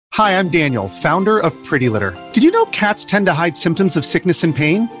Hi, I'm Daniel, founder of Pretty Litter. Did you know cats tend to hide symptoms of sickness and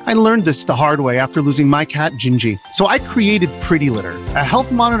pain? I learned this the hard way after losing my cat, Gingy. So I created Pretty Litter, a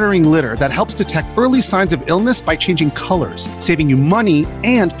health monitoring litter that helps detect early signs of illness by changing colors, saving you money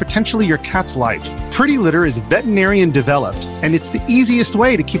and potentially your cat's life. Pretty Litter is veterinarian developed, and it's the easiest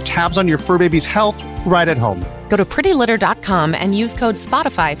way to keep tabs on your fur baby's health right at home. Go to prettylitter.com and use code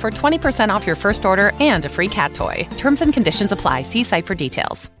SPOTIFY for 20% off your first order and a free cat toy. Terms and conditions apply. See site for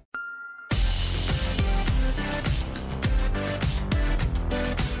details.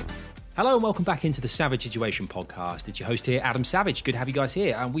 Hello and welcome back into the Savage Situation podcast. It's your host here, Adam Savage. Good to have you guys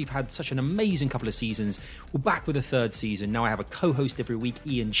here. And we've had such an amazing couple of seasons. We're back with a third season. Now I have a co-host every week,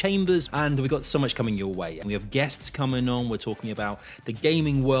 Ian Chambers, and we've got so much coming your way. And we have guests coming on. We're talking about the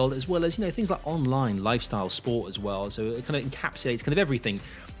gaming world as well as, things like online, lifestyle, sport as well. So it kind of encapsulates kind of everything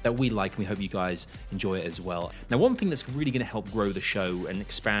that we like, and we hope you guys enjoy it as well. Now, one thing that's really going to help grow the show and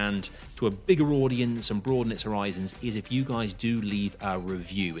expand to a bigger audience and broaden its horizons is if you guys do leave a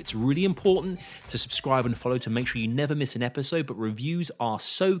review. It's really important to subscribe and follow to make sure you never miss an episode, but reviews are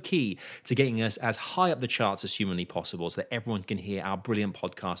so key to getting us as high up the charts as humanly possible so that everyone can hear our brilliant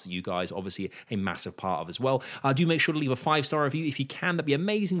podcast that you guys obviously a massive part of as well. Do make sure to leave a 5-star review if you can. That'd be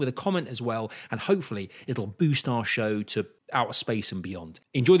amazing, with a comment as well, and hopefully it'll boost our show to outer space and beyond.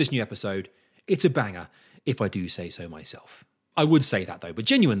 Enjoy this new episode. It's a banger, if I do say so myself. I would say that though, but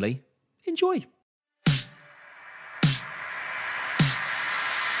genuinely, enjoy.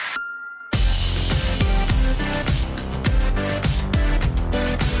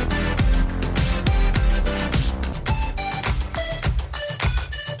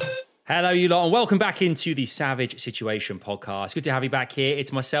 Hello, you lot, and welcome back into the Savage Situation podcast. Good to have you back here.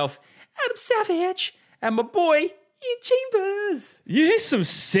 It's myself, Adam Savage, and my boy, Ian Chambers. You hit some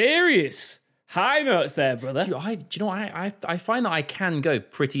serious high notes there, brother. I find that I can go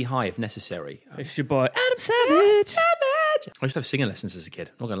pretty high if necessary. It's your boy, Adam Savage. I used to have singing lessons as a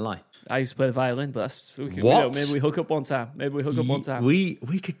kid, not going to lie. I used to play the violin, but that's... Maybe we hook up one time. We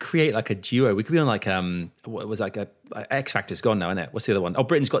could create like a duo. We could be on like, what was like X Factor's gone now, isn't it? What's the other one? Oh,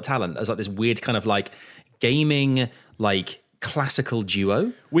 Britain's Got Talent. There's like this weird kind of like gaming, like classical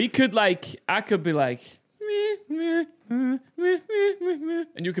duo. We could like, I could be like... And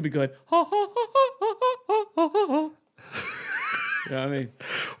you could be going... You know what I mean?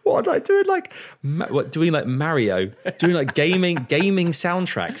 What, like doing like doing like Mario, doing like gaming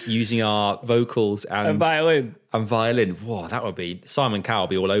soundtracks using our vocals and violin. Whoa, that would be Simon Cowell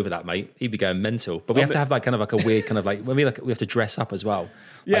would be all over that, mate. He'd be going mental. But we have to have like kind of like a weird kind of like we have to dress up as well.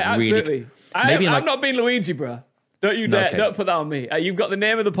 Yeah, like absolutely. Really, I'm not being Luigi, bro. Don't you dare! Okay. Don't put that on me. You've got the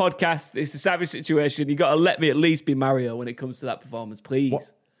name of the podcast. It's a Savage Situation. You got to let me at least be Mario when it comes to that performance, please.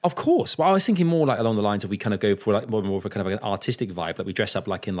 What? Of course. Well, I was thinking more like along the lines of we kind of go for like more of a kind of like an artistic vibe, like we dress up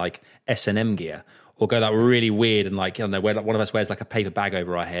like in like S&M gear, or go like really weird and like, I don't know, where like one of us wears like a paper bag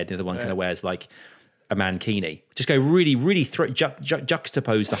over our head, the other one kind of wears like a mankini. Just go really, really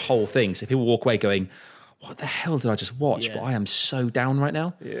juxtapose the whole thing, so people walk away going, what the hell did I just watch? Yeah. But I am so down right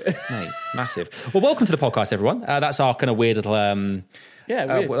now. Yeah. Mate, massive. Well, welcome to the podcast, everyone. That's our kind of weird little... a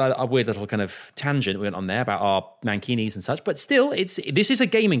weird little kind of tangent we went on there about our mankinis and such, but still, this is a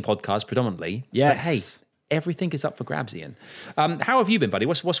gaming podcast predominantly. Yes. But hey, everything is up for grabs, Ian. How have you been, buddy?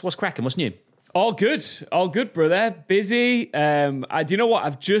 What's cracking? What's new? All good, brother. Busy. Do you know what?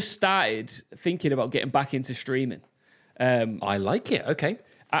 I've just started thinking about getting back into streaming. I like it. Okay.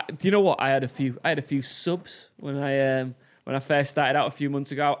 Do you know what? I had a few subs when I first started out a few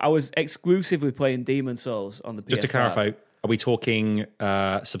months ago. I was exclusively playing Demon Souls on the PS5. Just to clarify. Are we talking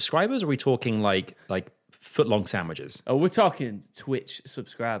subscribers, or are we talking like foot-long sandwiches? Oh, we're talking Twitch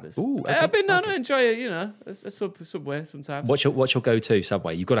subscribers. Ooh, okay. I've been known to enjoy it, a Subway sometimes. What's your go-to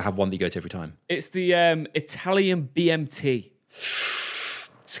Subway? You've got to have one that you go to every time. It's the Italian BMT.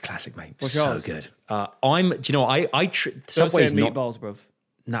 It's a classic, mate. What's so yours? good. Subway's not meatballs, bruv.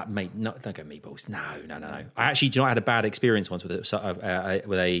 No, mate, don't go meatballs. No. I actually, I had a bad experience once with a Subway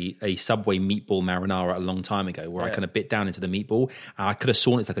meatball marinara a long time ago, where I kind of bit down into the meatball, and I could have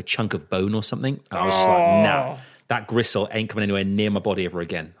sworn it's like a chunk of bone or something, and I was just like, nah, that gristle ain't coming anywhere near my body ever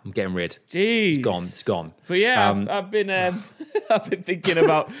again. I'm getting rid. Jeez, it's gone. But yeah, I've been thinking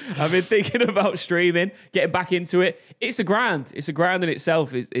about streaming, getting back into it. It's a grind. It's a grind in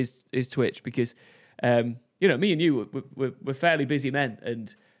itself. Is Twitch, because. Me and you, we're fairly busy men,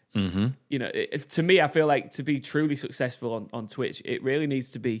 and to me, I feel like to be truly successful on Twitch, it really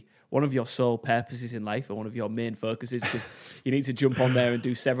needs to be one of your sole purposes in life, or one of your main focuses, because you need to jump on there and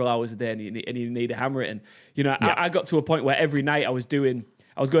do several hours a day, and you need to hammer it. And I got to a point where every night I was doing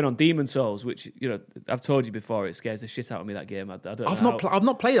I was going on Demon Souls, which, you know, I've told you before, it scares the shit out of me, that game. I don't I've know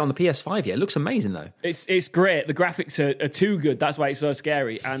not played it on the PS5 yet. It looks amazing though. It's great. The graphics are too good. That's why it's so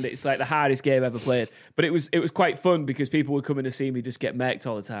scary, and it's like the hardest game ever played. But it was quite fun because people were coming to see me just get mech'd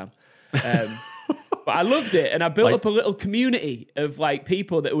all the time. But I loved it, and I built up a little community of like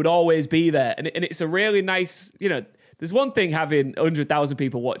people that would always be there, and it's a really nice, you know. There's one thing having 100,000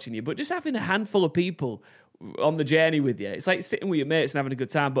 people watching you, but just having a handful of people on the journey with you. It's like sitting with your mates and having a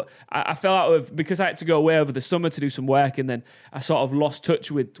good time. But I fell out of, because I had to go away over the summer to do some work, and then I sort of lost touch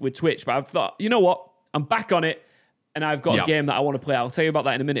with Twitch. But I thought, you know what? I'm back on it, and I've got a game that I want to play. I'll tell you about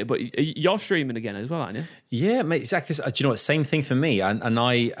that in a minute. But you're streaming again as well, aren't you? Yeah, mate, exactly. Do you know what? Same thing for me. And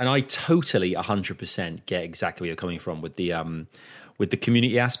I totally 100% get exactly where you're coming from with the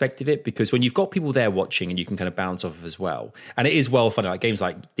community aspect of it, because when you've got people there watching and you can kind of bounce off of as well, and it is well funny, like games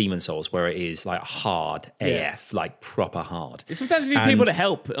like Demon Souls where it is like hard AF, like proper hard. Sometimes you need people to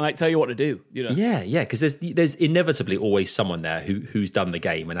help and like tell you what to do, you know? Yeah, because there's inevitably always someone there who's done the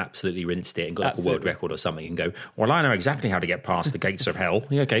game and absolutely rinsed it and got like a world record or something and go, well, I know exactly how to get past the gates of hell.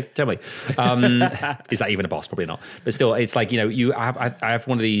 Yeah, okay, tell me. Is that even a boss? Probably not. But still, it's like, you know, I have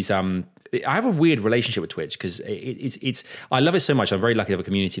one of these. I have a weird relationship with Twitch because it's I love it so much. I'm very lucky to have a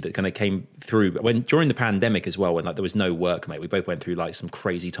community that kind of came through during the pandemic as well, when like there was no work, mate. We both went through like some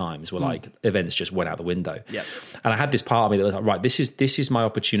crazy times where like events just went out the window. Yep. And I had this part of me that was like, right, this is my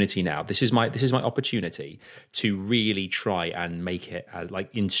opportunity now. This is my opportunity to really try and make it as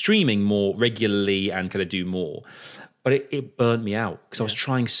like in streaming more regularly and kind of do more. But it burnt me out because I was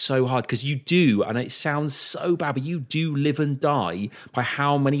trying so hard, because you do, and it sounds so bad, but you do live and die by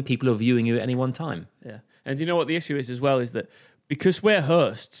how many people are viewing you at any one time. Yeah. And you know what the issue is as well, is that because we're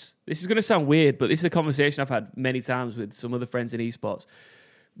hosts, this is going to sound weird, but this is a conversation I've had many times with some other friends in esports.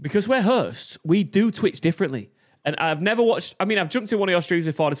 Because we're hosts, we do Twitch differently. And I've never watched, I mean, I've jumped in one of your streams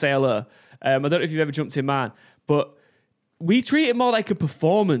before to say hello. I don't know if you've ever jumped in mine, but we treat it more like a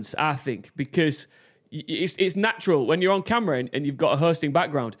performance, I think, because it's natural when you're on camera and you've got a hosting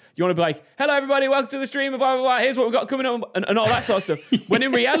background. You want to be like, hello, everybody, welcome to the stream, blah, blah, blah. Here's what we've got coming up, and all that sort of stuff. When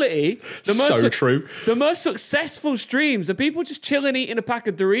in reality, the most successful streams are people just chilling, eating a pack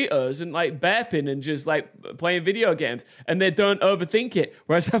of Doritos and like burping and just like playing video games, and they don't overthink it.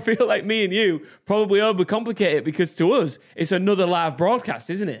 Whereas I feel like me and you probably overcomplicate it, because to us, it's another live broadcast,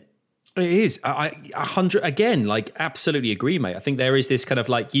 isn't it? It is. I 100 again, like absolutely agree, mate. I think there is this kind of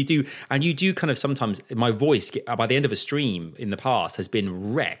like you do kind of sometimes my voice by the end of a stream in the past has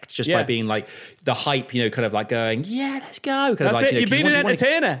been wrecked just by being like the hype, you know, kind of like going, yeah, let's go. Kind That's of like, it. You're being an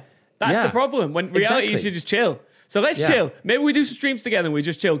entertainer. That's the problem. When reality is you just chill. So let's chill. Maybe we do some streams together and we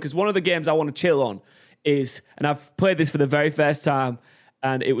just chill, because one of the games I want to chill on is, and I've played this for the very first time,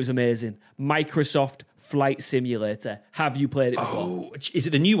 and it was amazing, Microsoft Flight Simulator. Have you played it before? Oh, is it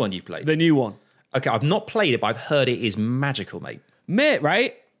the new one you played? The new one. Okay, I've not played it, but I've heard it is magical, mate. Mate,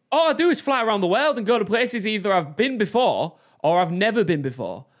 right? All I do is fly around the world and go to places either I've been before or I've never been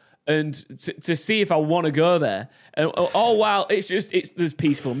before, and to see if I want to go there. And all while there's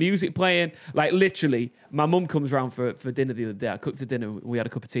peaceful music playing. Like literally, my mum comes round for dinner the other day. I cooked a dinner, we had a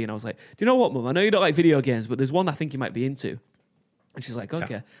cup of tea, and I was like, do you know what, Mum? I know you don't like video games, but there's one I think you might be into. And she's like,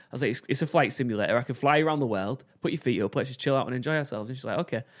 okay. I was like, it's a flight simulator. I can fly around the world, put your feet up, let's just chill out and enjoy ourselves. And she's like,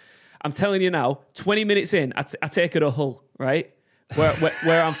 okay. I'm telling you now, 20 minutes in, I take her to Hull, right?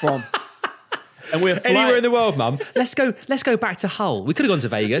 Where I'm from. And we're anywhere in the world, Mum. Let's go back to Hull. We could have gone to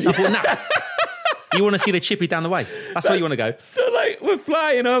Vegas. I thought, nah. You want to see the chippy down the way. That's where you want to go. So like we're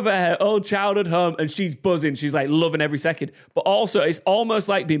flying over her old childhood home, and she's buzzing. She's like loving every second. But also it's almost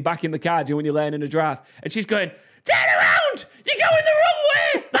like being back in the car, when you're laying in a draft. And she's going, turn around! You're going the wrong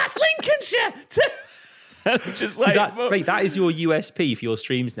way! That's Lincolnshire! Just like, so that is your USP for your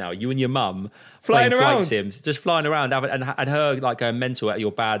streams now. You and your mum flying around, flight sims, just flying around, and her like going mental at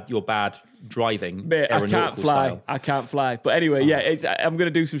your bad driving. Mate, I can't fly. But anyway, I'm going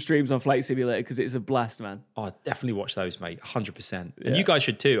to do some streams on Flight Simulator because it's a blast, man. Oh, definitely watch those, mate. 100%. And you guys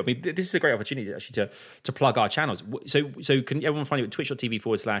should too. I mean, this is a great opportunity actually to plug our channels. So can everyone find you at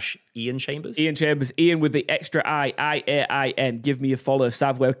twitch.tv/Ian Chambers? Ian Chambers. Ian with the extra I, I-A-I-N. Give me a follow.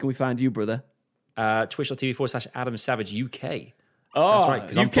 Sav, where can we find you, brother? Twitch.tv/Adam Savage UK. Oh,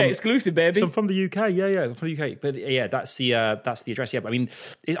 that's right, UK exclusive, baby. So I'm from the UK, I'm from the UK. But yeah, that's the address. Yeah, but I mean,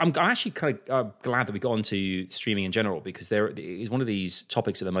 I'm actually kind of glad that we got onto streaming in general, because there is one of these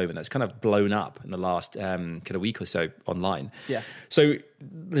topics at the moment that's kind of blown up in the last kind of week or so online. Yeah. So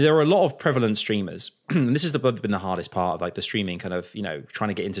there are a lot of prevalent streamers, and this has been the hardest part of like the streaming kind of, trying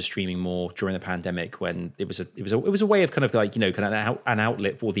to get into streaming more during the pandemic when it was a way of kind of like, kind of an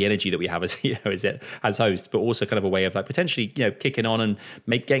outlet for the energy that we have as, as hosts, but also kind of a way of like potentially, kicking on and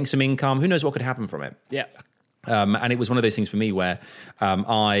getting some income. Who knows what could happen from it? Yeah. And it was one of those things for me where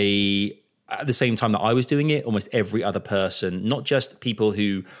at the same time that I was doing it, almost every other person, not just people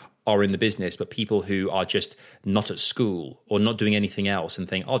who are in the business, but people who are just not at school or not doing anything else and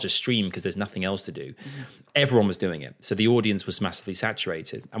think, I'll just stream because there's nothing else to do. Mm-hmm. Everyone was doing it. So the audience was massively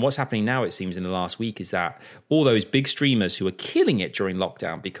saturated. And what's happening now, it seems, in the last week is that all those big streamers who were killing it during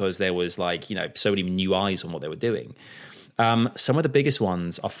lockdown because there was like, so many new eyes on what they were doing. Some of the biggest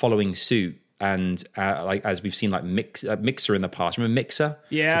ones are following suit. And like as we've seen, like Mixer in the past. Remember Mixer?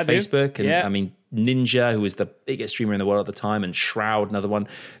 Yeah, Facebook. And I mean, Ninja, who was the biggest streamer in the world at the time, and Shroud, another one,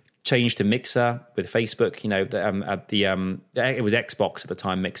 changed to Mixer with Facebook. It was Xbox at the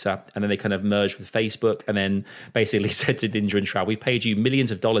time, Mixer, and then they kind of merged with Facebook, and then basically said to Ninja and Shroud, "We've paid you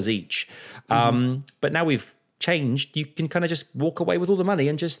millions of dollars each, but now we've changed. You can kind of just walk away with all the money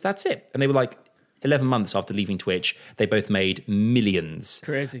and just that's it." And they were like, 11 months after leaving Twitch, they both made millions.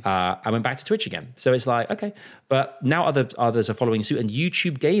 Crazy. I went back to Twitch again. So it's like, okay. But now others are following suit, and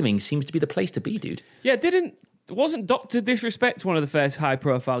YouTube gaming seems to be the place to be, dude. Yeah, wasn't Dr. Disrespect one of the first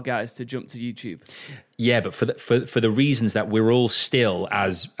high-profile guys to jump to YouTube? Yeah, but for the reasons that we're all still,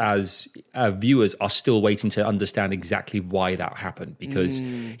 as viewers, are still waiting to understand exactly why that happened. Because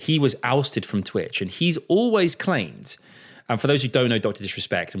he was ousted from Twitch, and he's always claimed... And for those who don't know Dr.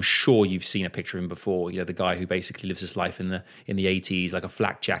 Disrespect, I'm sure you've seen a picture of him before. The guy who basically lives his life in the 80s, like a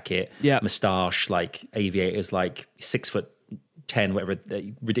flak jacket, moustache, like aviators, like 6'10", whatever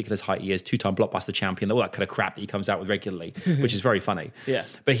the ridiculous height he is, 2-time blockbuster champion, all that kind of crap that he comes out with regularly, which is very funny. Yeah.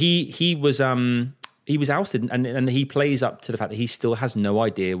 But he was ousted, and he plays up to the fact that he still has no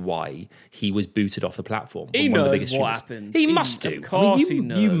idea why he was booted off the platform. He knows what happened. He must do. Of course he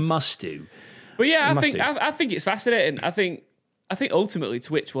knows. You must do. But yeah, I think it's fascinating. I think ultimately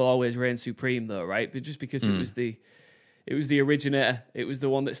Twitch will always reign supreme, though, right? But just because it was the originator, it was the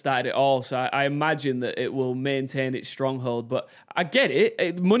one that started it all. So I imagine that it will maintain its stronghold. But I get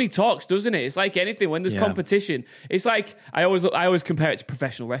it. Money talks, doesn't it? It's like anything. When there's competition, it's like I always compare it to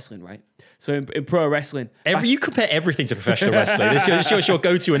professional wrestling, right? So in pro wrestling, you compare everything to professional wrestling. This is your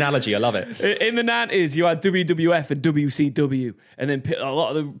go-to analogy. I love it. In the 90s, you had WWF and WCW, and then a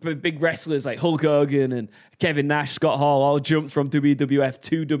lot of the big wrestlers like Hulk Hogan and Kevin Nash, Scott Hall, all jumped from WWF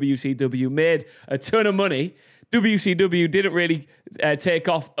to WCW, made a ton of money. WCW didn't really take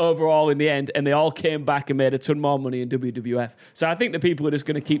off overall in the end, and they all came back and made a ton more money in WWF. So I think the people are just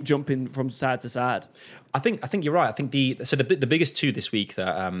going to keep jumping from side to side. I think you're right. I think the biggest two this week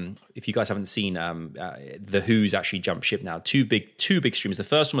that if you guys haven't seen, the Who's actually jumped ship now. Two big streamers. The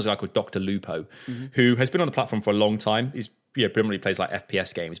first one was a guy called Dr. Lupo, who has been on the platform for a long time. He's primarily plays like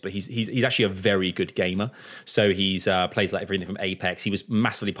FPS games, but he's actually a very good gamer. So he's played like everything from Apex. He was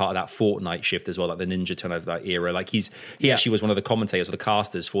massively part of that Fortnite shift as well, like the Ninja Turn of that era. Like he actually was one of the commentators or the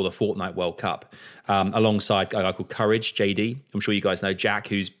casters for the Fortnite World Cup, alongside a guy called Courage JD. I'm sure you guys know Jack,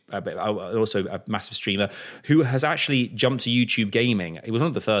 who's also a massive streamer who has actually jumped to YouTube gaming. He was one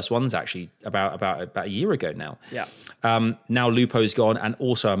of the first ones actually about a year ago now. Yeah. Now Lupo's gone, and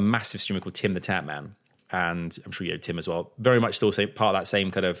also a massive streamer called Tim the Tap Man. And I'm sure you know Tim as well. Very much still part of that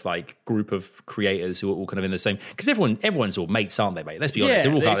same kind of like group of creators who are all kind of in the same. Because everyone's all mates, aren't they, mate? Let's be honest.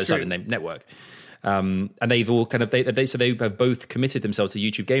 They're all part of the same network. And they've all kind of they have both committed themselves to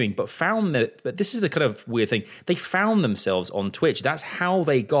YouTube gaming, but found that. But this is the kind of weird thing. They found themselves on Twitch. That's how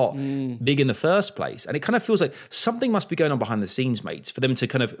they got big in the first place. And it kind of feels like something must be going on behind the scenes, mates, for them to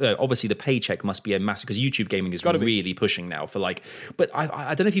kind of obviously the paycheck must be a massive, because YouTube gaming is really pushing now for like. But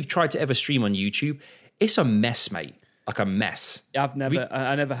I don't know if you've tried to ever stream on YouTube. It's a mess, mate. Like a mess. I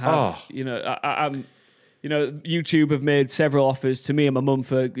never have. Oh. I'm. YouTube have made several offers to me and my mum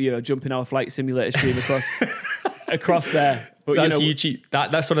for jumping our flight simulator stream across there. But that's YouTube.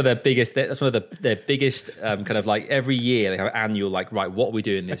 That's one of their biggest. That's one of their biggest kind of like every year they have an annual like, right, what are we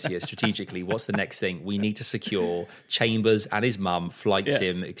doing this year strategically? What's the next thing? We need to secure Chambers and his mum flight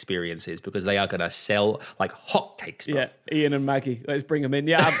sim experiences, because they are going to sell like hotcakes. Yeah, Ian and Maggie. Let's bring them in.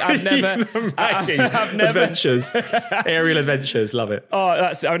 Yeah, I've never. I've never adventures, aerial adventures. Love it.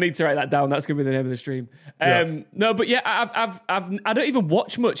 Oh, I need to write that down. That's going to be the name of the stream. No, but yeah, I don't even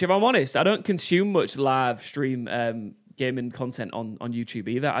watch much. If I'm honest, I don't consume much live stream gaming content on YouTube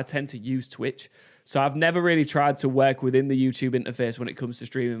either. I tend to use Twitch, so I've never really tried to work within the YouTube interface when it comes to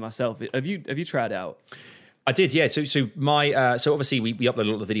streaming myself. Have you tried it out? I did, yeah. So my so obviously we upload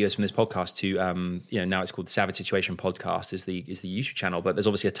a lot of the videos from this podcast to now it's called the Savage Situation Podcast is the YouTube channel, but there's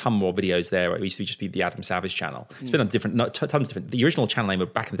obviously a ton more videos there. It used to just be the Adam Savage channel. It's been on tons of different. The original channel name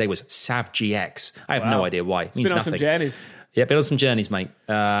back in the day was SavGX. I have no idea why. It means been on nothing. some journeys. Yeah, been on some journeys, mate.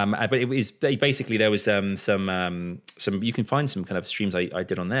 But it was basically there was some you can find some kind of streams I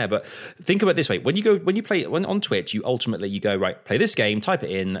did on there. But think about it this way: when you play on Twitch, you go right, play this game, type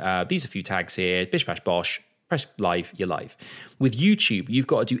it in. These are a few tags here, bish bash bosh. Press live, you're live. With YouTube, you've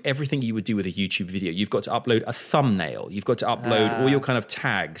got to do everything you would do with a YouTube video. You've got to upload a thumbnail. You've got to upload all your kind of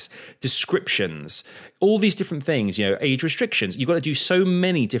tags, descriptions, all these different things, age restrictions. You've got to do so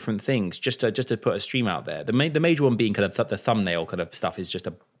many different things just to put a stream out there. The major one being kind of the thumbnail kind of stuff is just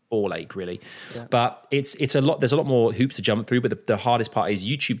a ball ache, really. Yeah. But it's a lot. There's a lot more hoops to jump through. But the hardest part is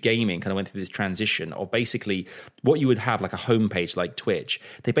YouTube gaming kind of went through this transition of basically what you would have like a homepage like Twitch.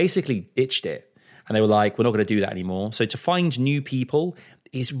 They basically ditched it. And they were like, we're not going to do that anymore. So to find new people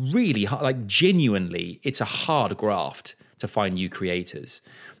is really hard. Like genuinely, it's a hard graft to find new creators.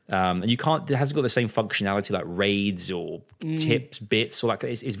 And it hasn't got the same functionality like raids or tips, bits, or like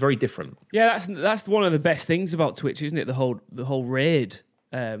it's very different. Yeah, that's one of the best things about Twitch, isn't it? The whole raid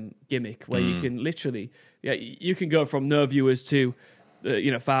gimmick where you can literally, you can go from no viewers to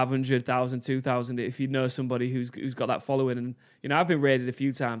 500,000, 2,000 if you know somebody who's got that following. And I've been raided a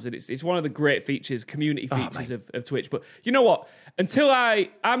few times, and it's one of the great features, community features of Twitch. But you know what? Until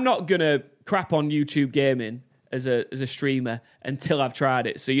I'm not gonna crap on YouTube gaming as a streamer until I've tried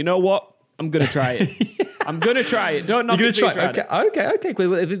it. So you know what? I'm gonna try it. I'm gonna try it. Don't knock it till you tried it. Okay.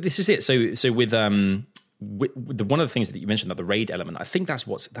 Well, this is it. So with one of the things that you mentioned about the raid element, I think that's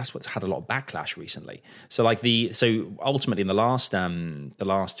what's had a lot of backlash recently. So ultimately in the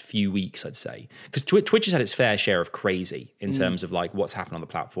last few weeks, I'd say, because Twitch has had its fair share of crazy in terms of like what's happened on the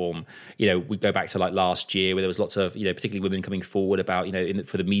platform. We go back to like last year where there was lots of particularly women coming forward about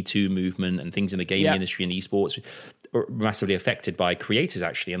for the Me Too movement and things in the gaming industry and esports were massively affected by creators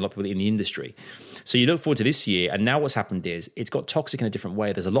actually and a lot of people in the industry. So you look forward to this year, and now what's happened is it's got toxic in a different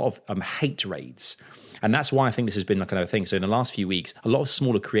way. There's a lot of hate raids. And that's why I think this has been like kind of thing. So in the last few weeks, a lot of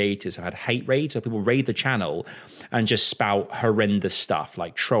smaller creators have had hate raids. So people raid the channel and just spout horrendous stuff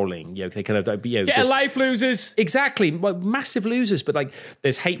like trolling. They kind of get a life, losers. Exactly, massive losers. But like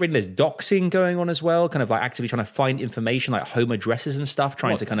there's hate raiding, there's doxing going on as well. Kind of like actively trying to find information like home addresses and stuff,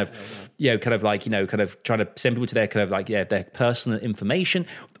 trying to kind of trying to send people to their kind of like their personal information.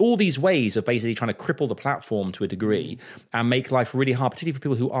 All these ways of basically trying to cripple the platform to a degree and make life really hard, particularly for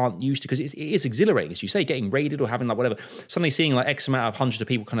people who aren't used to, because it is exhilarating, as you say, getting raided or having like whatever, suddenly seeing like X amount of hundreds of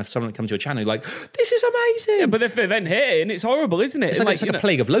people kind of suddenly come to a channel, you're like, this is amazing. Yeah, but if they're then hating, it's horrible, isn't it? It's like a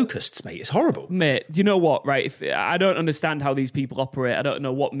plague of locusts, mate. It's horrible. Mate, you know what, right? I don't understand how these people operate. I don't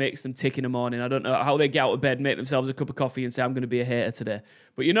know what makes them tick in the morning. I don't know how they get out of bed, make themselves a cup of coffee and say, I'm going to be a hater today.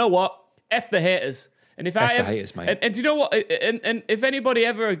 But you know what? F the haters. And if the haters, mate. And do you know what? And if anybody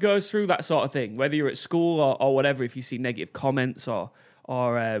ever goes through that sort of thing, whether you're at school or whatever, if you see negative comments or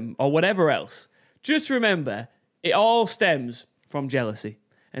whatever else, just remember, it all stems from jealousy.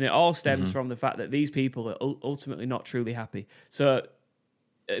 And it all stems from the fact that these people are ultimately not truly happy. So,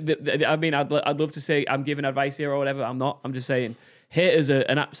 I mean, I'd love to say I'm giving advice here or whatever. I'm not. I'm just saying haters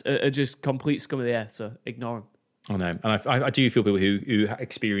are just complete scum of the earth, so ignore them. I know, and I do feel people who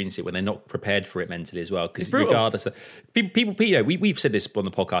experience it when they're not prepared for it mentally as well. Because regardless of people, we've said this on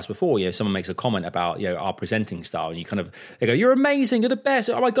the podcast before. Someone makes a comment about our presenting style, and they go, "You're amazing, you're the best."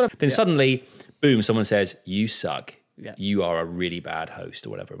 Oh my god! Then suddenly, boom, someone says, "You suck. Yeah. You are a really bad host," or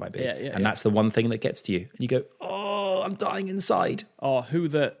whatever it might be. And that's the one thing that gets to you, and you go, "Oh, I'm dying inside." Oh, who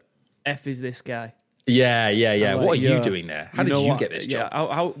the F is this guy? Yeah. Like, what are you doing there? How did you get this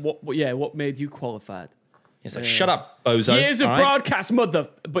job? What made you qualified? It's like, shut up, bozo. Years of broadcast, mother.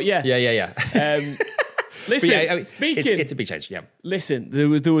 But yeah. Listen, speaking... It's a big change, yeah. Listen,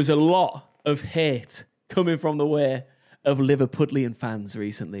 there was a lot of hate coming from the way of Liverpudlian fans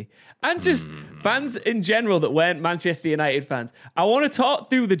recently. And just fans in general that weren't Manchester United fans. I want to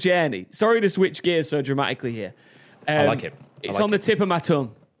talk through the journey. Sorry to switch gears so dramatically here. I like it. It's on the tip of my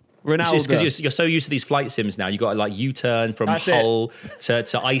tongue. Ronaldo. Because you're so used to these flight sims now. You got to like U-turn from Hull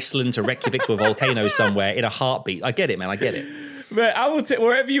to Iceland to Reykjavik to a volcano somewhere in a heartbeat. I get it, man. I get it. But I will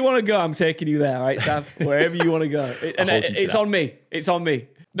wherever you want to go. I'm taking you there, right, Sav? Wherever you want to go, it's on me. It's on me.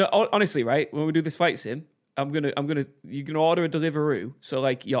 No, honestly, right? When we do this flight sim, you're gonna order a Deliveroo, so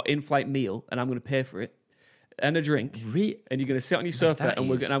like your in-flight meal, and I'm gonna pay for it. And a drink, and you're going to sit on your sofa,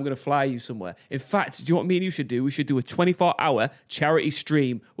 and I'm going to fly you somewhere. In fact, do you know what me and you should do? We should do a 24-hour charity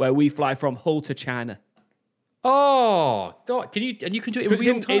stream where we fly from Hull to China. Oh God! Can you do it in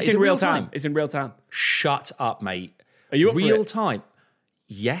real time? It's in real time. It's in real time. Shut up, mate. Are you up for real it? time?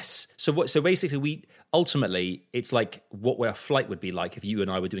 Yes. So what? So basically, it's like what our flight would be like if you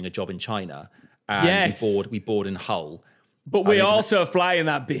and I were doing a job in China. And Yes. we board in Hull. But we're also flying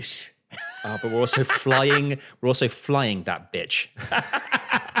that bitch. But we're also flying. We're also flying that bitch.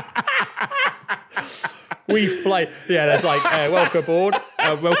 We fly. Yeah, that's like welcome aboard.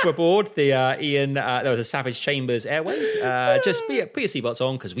 Welcome aboard the the Savage Chambers Airways. Just put your seatbelts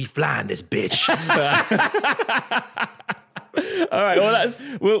on because we flying this bitch. All right.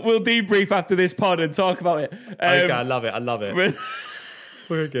 Well, we'll debrief after this pod and talk about it. Okay, I love it.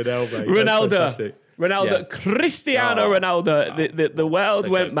 We're good, mate. Ronaldo. Yeah. Cristiano Ronaldo. The world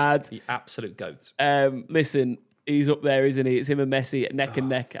went goat. mad. The absolute goat. Listen, he's up there, isn't he? It's him and Messi neck and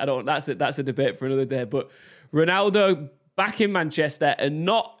neck. That's a debate for another day. But Ronaldo back in Manchester and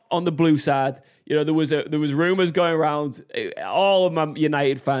not on the blue side. You know, there was rumours going around, all of my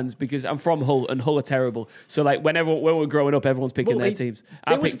United fans, because I'm from Hull and Hull are terrible. So like when we're growing up, everyone's picking their teams.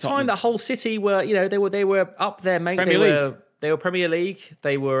 There was a time that Hull City were, they were up there, mate. Premier League. They were Premier League.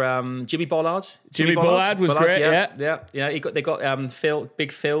 They were Jimmy Bollard. Jimmy Bollard was great. Yeah. They got Phil.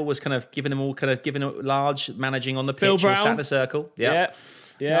 Big Phil was kind of giving it large managing on the Phil pitch. Brown. Sat in the circle. Yeah.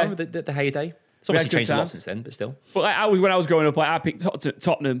 The heyday. It's obviously good changed a lot times. since then, but still. But when I was growing up, I picked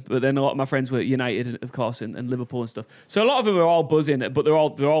Tottenham, but then a lot of my friends were United, of course, and Liverpool and stuff. So a lot of them are all buzzing, but they're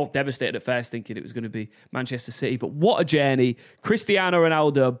all devastated at first, thinking it was going to be Manchester City. But what a journey! Cristiano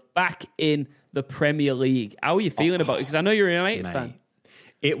Ronaldo back in the Premier League. How are you feeling about it? Because I know you're a United fan.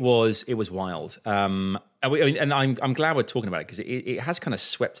 It was wild. And I'm glad we're talking about it because it has kind of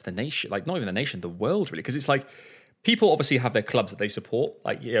swept the nation, like not even the nation, the world, really. Because it's like people obviously have their clubs that they support.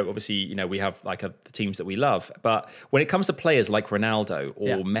 Like, obviously, we have like the teams that we love. But when it comes to players like Ronaldo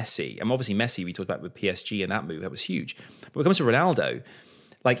or Messi, and obviously Messi, we talked about with PSG and that move, that was huge. But when it comes to Ronaldo,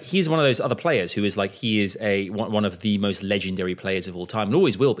 like he's one of those other players who is like he is one of the most legendary players of all time and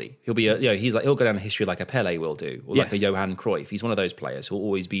always will be. He'll be he'll go down in history like a Pele will do, or like a Johan Cruyff. He's one of those players who will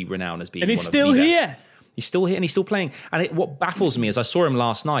always be renowned as being. And he's one still of the here. best. He's still here and he's still playing. And what baffles me is I saw him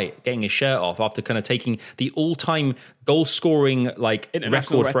last night getting his shirt off after kind of taking the all-time goal-scoring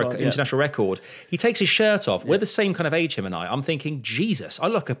International international record. He takes his shirt off. We're the same kind of age, him and I. I'm thinking, Jesus, I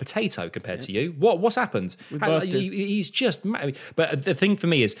look a potato compared to you. What's happened? He's just mad. But the thing for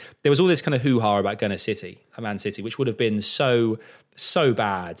me is there was all this kind of hoo-ha about going to Man City, which would have been so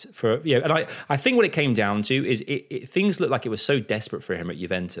bad for and I think what it came down to is things looked like it was so desperate for him at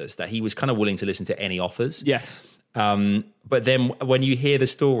Juventus that he was kind of willing to listen to any offers. Yes. But then when you hear the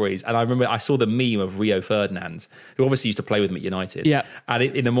stories, and I remember I saw the meme of Rio Ferdinand, who obviously used to play with him at United. Yeah. And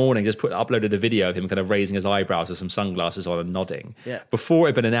in the morning, just uploaded a video of him kind of raising his eyebrows with some sunglasses on and nodding. Yeah. Before it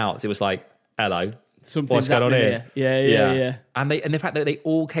had been announced, it was like, hello. Something's What's going on here? Yeah. And the fact that they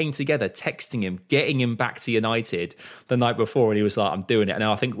all came together, texting him, getting him back to United the night before, and he was like, "I'm doing it." And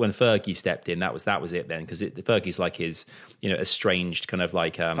I think when Fergie stepped in, that was it then, because Fergie's like his, estranged kind of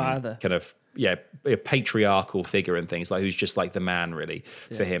like father, kind of a patriarchal figure and things like who's just like the man really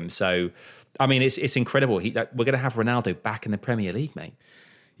for him. So, I mean, it's incredible. We're going to have Ronaldo back in the Premier League, mate.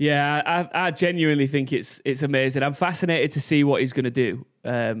 Yeah, I genuinely think it's amazing. I'm fascinated to see what he's going to do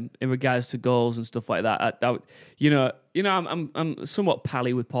in regards to goals and stuff like that. I'm somewhat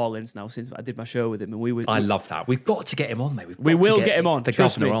pally with Paul Ince now since I did my show with him, and I love that. We've got to get him on, mate. We will get him on. The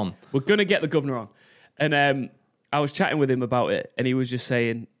Trust governor me. on. We're going to get the governor on. And I was chatting with him about it, and he was just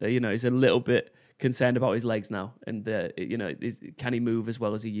saying, he's a little bit concerned about his legs now, and can he move as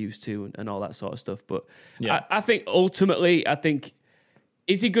well as he used to, and all that sort of stuff. But I think ultimately,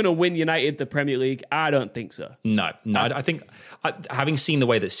 is he going to win United the Premier League? I don't think so. No. I think having seen the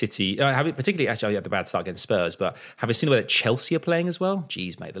way that City, particularly actually I had the bad start against Spurs, but having seen the way that Chelsea are playing as well,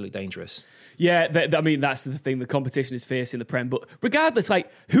 geez, mate, they look dangerous. Yeah, that's the thing. The competition is fierce in the Prem, but regardless,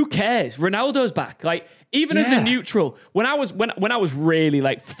 who cares? Ronaldo's back. Even as a neutral, when I was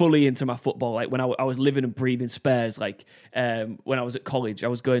really fully into my football, when I was living and breathing Spurs, when I was at college, I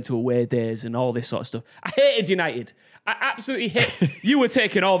was going to away days and all this sort of stuff. I hated United. I absolutely hate. You were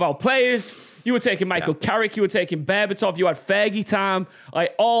taking all of our players. You were taking Michael Carrick. You were taking Berbatov. You had Fergie time.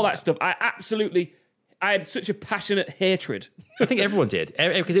 All that stuff. I had such a passionate hatred. I think everyone did,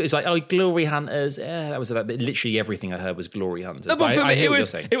 because it was glory hunters. That was literally everything I heard was glory hunters. No, but for me,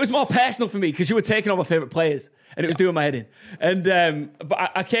 it was more personal for me because you were taking all my favourite players, and it was doing my head in. And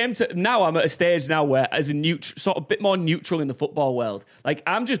but I came to now. I'm at a stage now where, as a sort of bit more neutral in the football world,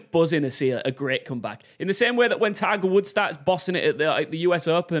 I'm just buzzing to see a great comeback. In the same way that when Tiger Woods starts bossing it at the US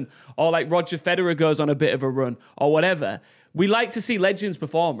Open, or Roger Federer goes on a bit of a run, or whatever. we like to see legends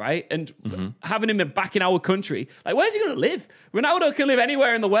perform, right? And having him back in our country, like, where's he going to live? Ronaldo can live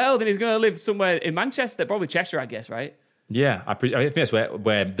anywhere in the world, and he's going to live somewhere in Manchester, probably Cheshire, I guess, right? Yeah, I think that's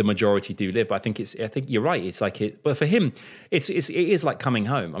where the majority do live. But I think you're right. It's like but for him, it is like coming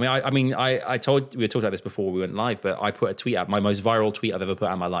home. I mean, we were talking about this before we went live, but I put a tweet out, my most viral tweet I've ever put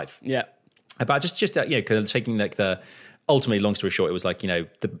out in my life. Yeah, about just kind of taking like ultimately, long story short, it was like,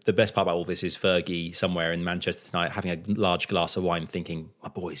 the best part about all this is Fergie somewhere in Manchester tonight having a large glass of wine thinking, my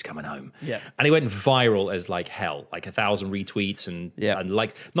boy's coming home. Yeah. And it went viral as like hell, like 1,000 retweets and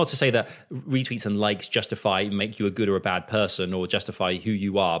likes. Not to say that retweets and likes make you a good or a bad person or justify who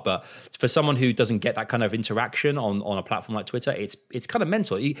you are, but for someone who doesn't get that kind of interaction on a platform like Twitter, it's kind of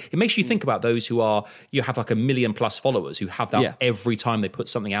mental. It makes you think about those who have like 1 million plus followers who have that every time they put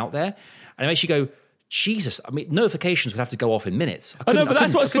something out there. And it makes you go, Jesus, I mean, notifications would have to go off in minutes. I know, but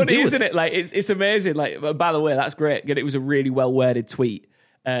that's what's funny, isn't it? Like, it's amazing. Like, by the way, that's great. It was a really well worded tweet.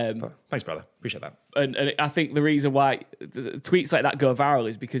 Thanks, brother. Appreciate that. And I think the reason why tweets like that go viral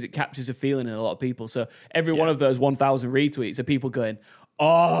is because it captures a feeling in a lot of people. So every one of those 1,000 retweets are people going,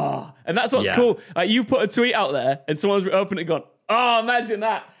 oh, and that's what's cool. Like, you put a tweet out there and someone's opened it and gone, oh, imagine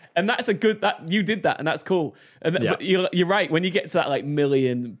that. And that's you did that, and that's cool. And but you're right. When you get to that like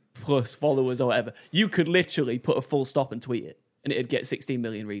million plus followers or whatever, you could literally put a full stop and tweet it, and it'd get 16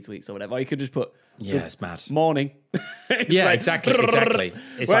 million retweets or whatever. Or you could just put, it's mad. Morning. Exactly.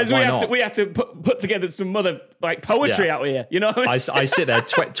 It's whereas like, we had to put together some other like poetry out here. You know what I mean? I sit there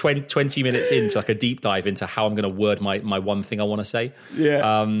 20 minutes into like a deep dive into how I'm going to word my one thing I want to say.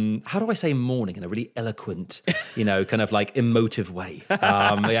 Yeah. How do I say morning in a really eloquent, kind of like emotive way?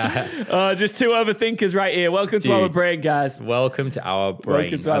 Just two overthinkers right here. Welcome to our brain, guys. Welcome to our brain.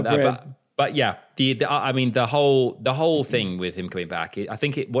 Welcome to our brain. But yeah, the whole thing with him coming back, I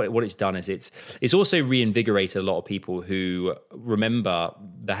think what it's done is it's also reinvigorated a lot of people who remember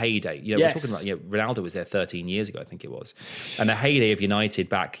the heyday. We're talking about Ronaldo was there 13 years ago, I think it was, and the heyday of United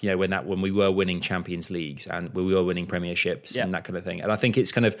back when we were winning Champions Leagues and we were winning Premierships and that kind of thing. And I think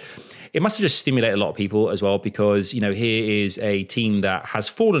it must have just stimulated a lot of people as well, because here is a team that has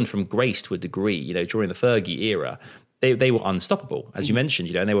fallen from grace to a degree. During the Fergie era, They were unstoppable, as you mentioned,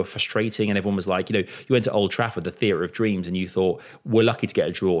 and they were frustrating, and everyone was like, you went to Old Trafford, the theatre of dreams, and you thought, we're lucky to get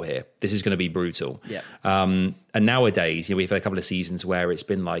a draw here. This is going to be brutal. Yeah. And nowadays, we've had a couple of seasons where it's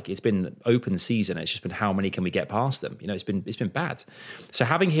been open season. It's just been how many can we get past them? It's been bad. So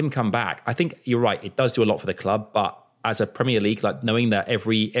having him come back, I think you're right. It does do a lot for the club, but as a Premier League, like knowing that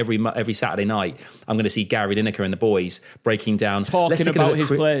every Saturday night, I'm going to see Gary Lineker and the boys breaking down, talking about his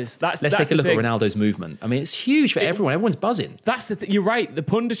players. Let's take a look at Ronaldo's movement. I mean, it's huge for everyone. Everyone's buzzing. That's the thing. You're right. The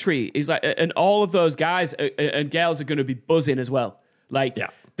punditry is like, and all of those guys and girls are going to be buzzing as well. Like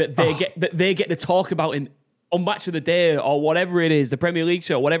that they get to talk about on Match of the Day or whatever it is, the Premier League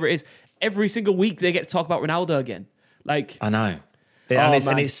show, whatever it is. Every single week they get to talk about Ronaldo again. Like, I know.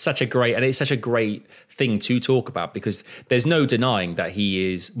 It's such a great thing to talk about, because there's no denying that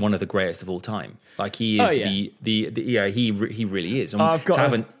he is one of the greatest of all time. Like, he is he really is. And to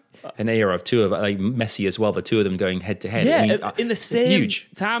have an era of two of like Messi as well, the two of them going head to head. Yeah, in the same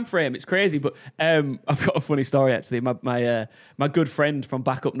time frame, it's crazy. But I've got a funny story actually. My good friend from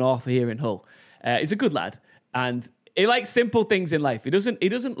back up north here in Hull, is a good lad, and he likes simple things in life. He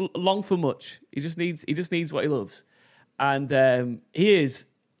doesn't long for much. He just needs what he loves. And he is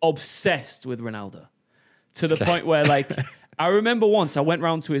obsessed with Ronaldo to the point where, like, I remember once I went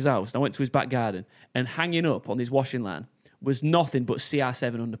round to his house, and I went to his back garden, and hanging up on his washing line was nothing but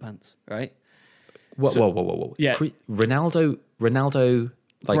CR7 underpants, right? Whoa. Yeah. Ronaldo,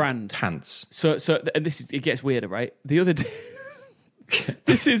 like, brand pants. So, and it gets weirder, right? The other day,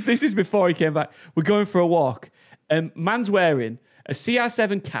 this is before he came back. We're going for a walk, and man's wearing a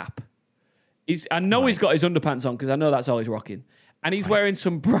CR7 cap. I know he's got his underpants on because I know that's all he's rocking. And he's wearing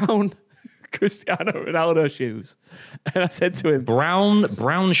some brown Cristiano Ronaldo shoes. And I said to him...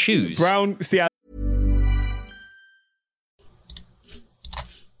 Brown shoes? Brown...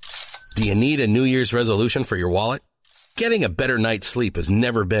 Do you need a New Year's resolution for your wallet? Getting a better night's sleep has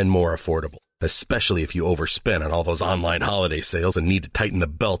never been more affordable, especially if you overspend on all those online holiday sales and need to tighten the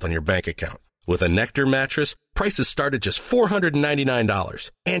belt on your bank account. With a Nectar mattress, prices start at just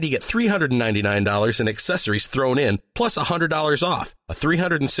 $499, and you get $399 in accessories thrown in, plus $100 off, a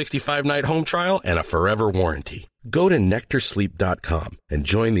 365-night home trial, and a forever warranty. Go to NectarSleep.com and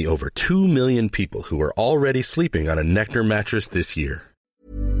join the over 2 million people who are already sleeping on a Nectar mattress this year.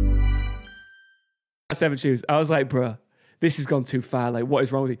 7 shoes. I was like, bro, this has gone too far. Like, what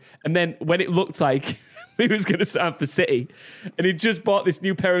is wrong with you? And then when it looked like he was going to sign for City, and he just bought this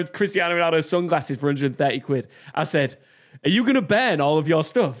new pair of Cristiano Ronaldo sunglasses for 130 quid. I said, are you going to ban all of your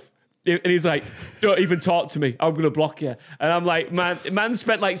stuff? And he's like, don't even talk to me. I'm going to block you. And I'm like, man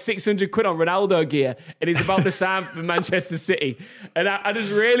spent like 600 quid on Ronaldo gear and he's about to sign for Manchester City. And I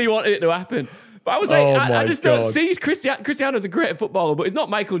just really wanted it to happen. But I was like, I just don't see Cristiano's a great footballer, but he's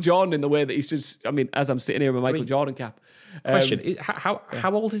not Michael Jordan in the way that he's just, I mean, as I'm sitting here with Michael Jordan cap. Question, how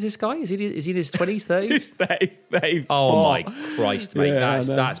old is this guy? Is he in his 20s, 30s? He's 34. Oh my Christ, mate. Yeah,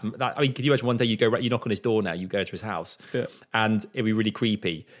 that's I mean, can you imagine one day you knock on his door now, you go to his house, and it'd be really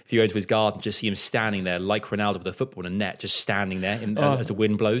creepy if you go into his garden, just see him standing there like Ronaldo with a football and a net, just standing there as the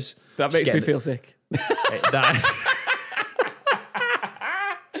wind blows. That makes me feel sick.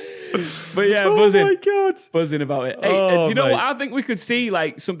 But yeah, buzzing. Oh my God. Buzzing about it. Hey, do you know what? I think we could see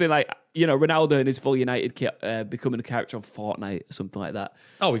like something like, Ronaldo in his full United kit becoming a character on Fortnite or something like that.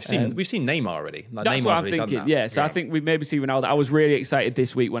 Oh, we've seen Neymar already. Like, that's Neymar's what I'm already thinking. done that. Yeah, so I think we maybe see Ronaldo. I was really excited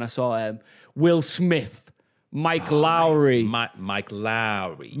this week when I saw Will Smith, Mike Lowry. Mike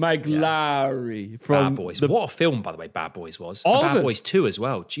Lowry. Lowry from Bad Boys. What a film, by the way, Bad Boys was. All Bad of Boys 2 as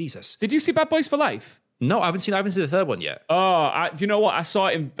well. Jesus. Did you see Bad Boys for Life? No, I haven't seen the third one yet. Oh, do you know what?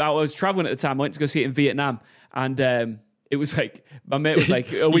 I was traveling at the time. I went to go see it in Vietnam, and it was like my mate was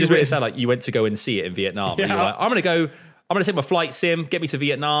like, you just made it sound like you went to go and see it in Vietnam. Yeah. And you're like, I'm going to take my flight sim, get me to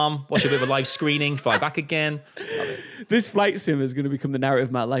Vietnam, watch a bit of a live screening, fly back again. This flight sim is going to become the narrative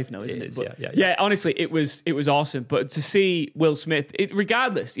of my life now, isn't it? But, yeah, honestly, it was awesome. But to see Will Smith,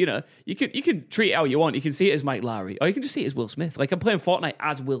 regardless, you can treat it how you want. You can see it as Mike Lowry, or you can just see it as Will Smith. Like I'm playing Fortnite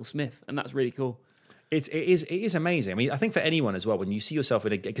as Will Smith, and that's really cool. It is amazing. I mean, I think for anyone as well, when you see yourself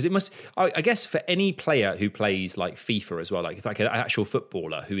in a game, because it must, I guess for any player who plays like FIFA as well, like an actual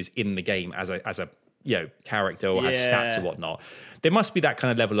footballer who is in the game as a character or has stats or whatnot, there must be that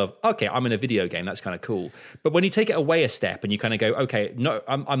kind of level of, okay, I'm in a video game, that's kind of cool. But when you take it away a step and you kind of go, okay, no,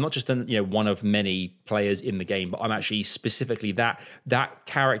 I'm not just one of many players in the game, but I'm actually specifically that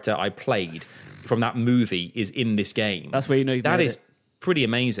character I played from that movie is in this game. That's where you've that is pretty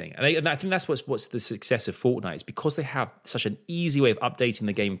amazing. And I think that's what's the success of Fortnite is because they have such an easy way of updating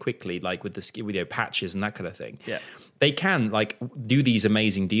the game quickly, like with the patches and that kind of thing. Yeah. They can like do these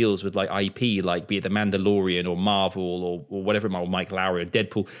amazing deals with like IP, like be it The Mandalorian or Marvel or whatever, or Mike Lowry or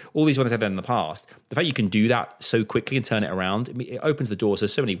Deadpool, all these ones I've done in the past. The fact you can do that so quickly and turn it around, it opens the doors.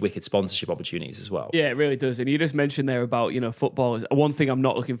 There's so many wicked sponsorship opportunities as well. Yeah, it really does. And you just mentioned there about, football. One thing I'm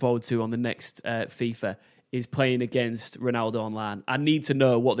not looking forward to on the next FIFA is playing against Ronaldo online. I need to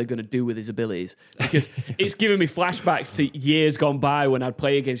know what they're going to do with his abilities because it's giving me flashbacks to years gone by when I'd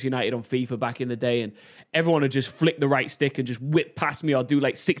play against United on FIFA back in the day and everyone would just flick the right stick and just whip past me or do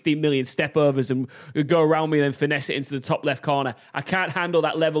like 16 million step overs and go around me and then finesse it into the top left corner. I can't handle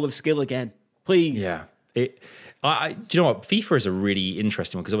that level of skill again. Please. Yeah. Do you know what? FIFA is a really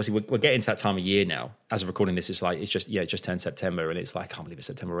interesting one because obviously we're getting to that time of year now. As of recording this, it just turned September, and it's like I can't believe it's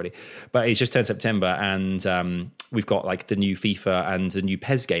September already. But it's just turned September, and we've got like the new FIFA and the new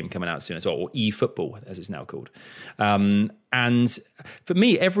PES game coming out soon as well, or eFootball as it's now called. And for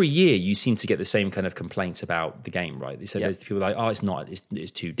me, every year you seem to get the same kind of complaints about the game, right? They said there's people like,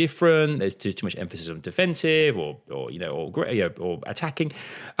 it's too different. There's too much emphasis on defensive or attacking.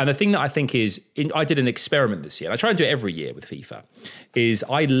 And the thing that I think is, I did an experiment this year. And I try and do it every year with FIFA. Is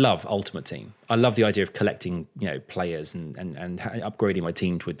I love Ultimate Team. I love the idea of collecting, players and upgrading my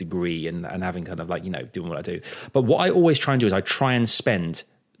team to a degree and having kind of like doing what I do. But what I always try and do is I try and spend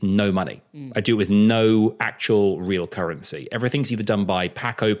no money. I do it with no actual real currency. Everything's either done by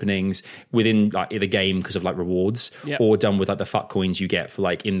pack openings within like the game because of like rewards, or done with like the FUT coins you get for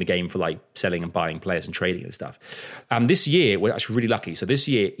like in the game for like selling and buying players and trading and stuff. This year we're actually really lucky. So this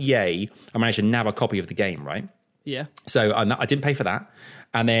year, EA, I managed to nab a copy of the game, right? Yeah. So I didn't pay for that,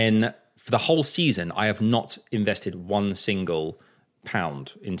 and then for the whole season, I have not invested one single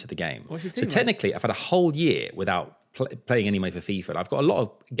pound into the game. So technically, I've had a whole year without playing any money for FIFA, and I've got a lot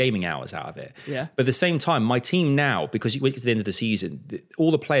of gaming hours out of it. Yeah. But at the same time, my team now, because you get to the end of the season,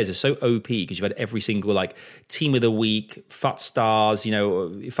 all the players are so OP because you've had every single like team of the week, FUT stars,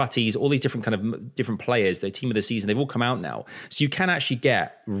 FUTties, all these different kind of different players. Their team of the season, they've all come out now, so you can actually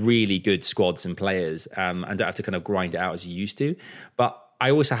get really good squads and players, and don't have to kind of grind it out as you used to. But I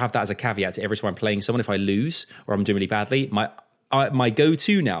also have that as a caveat to every time I'm playing someone. If I lose or I'm doing really badly, my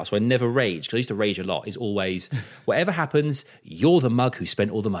go-to now, so I never rage, because I used to rage a lot, is always, whatever happens, you're the mug who spent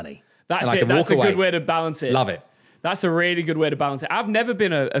all the money. That's it. That's a good way to balance it. Love it. That's a really good way to balance it. I've never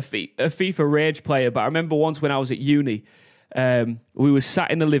been a FIFA rage player, but I remember once when I was at uni, we were sat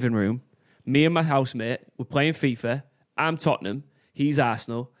in the living room, me and my housemate were playing FIFA. I'm Tottenham, he's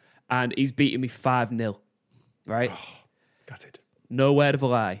Arsenal, and he's beating me 5-0, right? Oh, got it. No word of a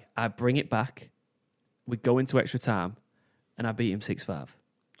lie. I bring it back. We go into extra time. and I beat him 6-5.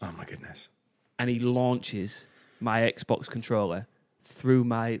 Oh my goodness. And he launches my Xbox controller through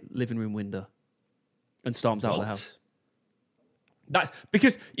my living room window and storms out of the house. That's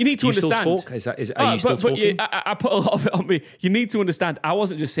because you need to understand. Still talk? Are you still talking? I put a lot of it on me. You need to understand. I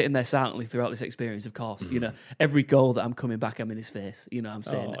wasn't just sitting there silently throughout this experience. Of course, you know, every goal that I'm coming back, I'm in his face. You know, what I'm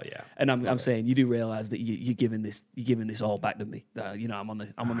saying, and I'm saying, you do realize that you're giving this all back to me. You know, I'm on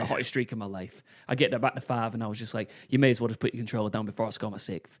the hottest streak of my life. I get back to 5, and I was just like, you may as well just put your controller down before I score my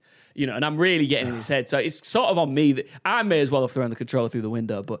 6th. You know, and I'm really getting in his head. So it's sort of on me that I may as well have thrown the controller through the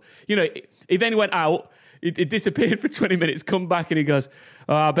window. But you know, he then went out. It disappeared for 20 minutes, come back, and he goes,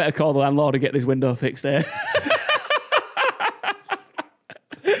 oh, I better call the landlord to get this window fixed there.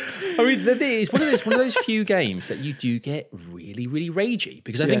 I mean, it's one of those few games that you do get really, really ragey.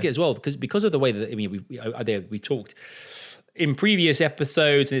 Because I think as well, because of the way that, I mean, we talked in previous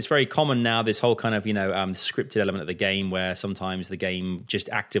episodes, and it's very common now, this whole kind of, you know, scripted element of the game where sometimes the game just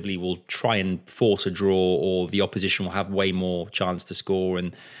actively will try and force a draw, or the opposition will have way more chance to score,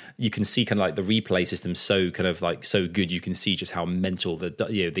 and you can see kind of like the replay system so good. You can see just how mental the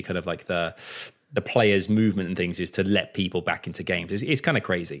kind of like the players' movement and things is to let people back into games. It's kind of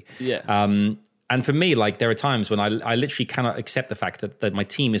crazy. Yeah. And for me, like, there are times when I literally cannot accept the fact that my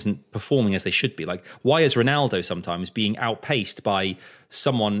team isn't performing as they should be. Like, why is Ronaldo sometimes being outpaced by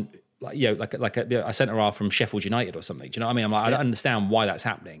someone like a centre half from Sheffield United or something? Do you know what I mean? I'm like, I don't understand why that's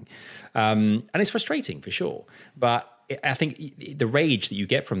happening, and it's frustrating for sure. But I think the rage that you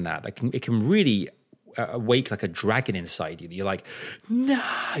get from that it can really awake like a dragon inside you. You're like,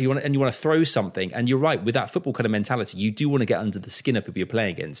 nah, you want to throw something. And you're right, with that football kind of mentality, you do want to get under the skin of people you're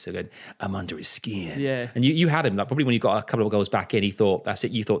playing against. So I'm under his skin. Yeah. And you had him, like, probably when you got a couple of goals back in, he thought, that's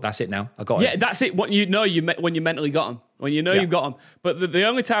it. You thought, that's it now. I got him. Yeah, that's it. What you know, when you mentally got him. When you know you've got him. But the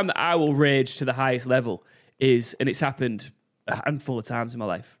only time that I will rage to the highest level is, and it's happened a handful of times in my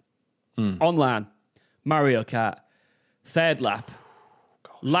life, online, Mario Kart, third lap,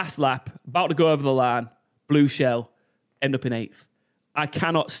 last lap, about to go over the line, blue shell, end up in 8th. I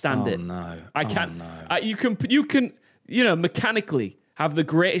cannot stand it. No. I can't. No. You can, mechanically have the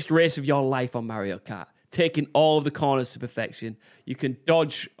greatest race of your life on Mario Kart, taking all of the corners to perfection. You can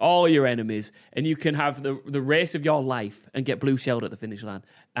dodge all your enemies, and you can have the race of your life and get blue shelled at the finish line,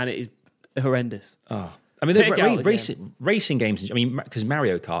 and it is horrendous. Oh, I mean, racing games. I mean, because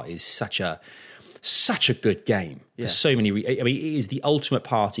Mario Kart is such a good game. There's so many. I mean, it is the ultimate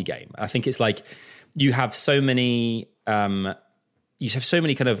party game. I think it's like you have so many. You have so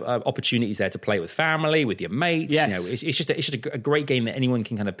many kind of opportunities there to play with family, with your mates. Yes. You know, it's just a great game that anyone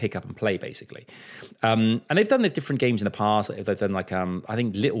can kind of pick up and play, basically. And they've done the different games in the past. They've done like I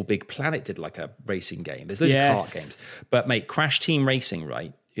think Little Big Planet did like a racing game. There's those kart games, but mate, Crash Team Racing,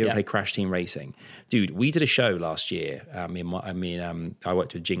 right? You ever play Crash Team Racing? Dude, we did a show last year. I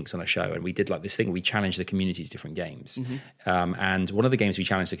worked with Jinx on a show, and we did like this thing. We challenged the community to different games. And one of the games we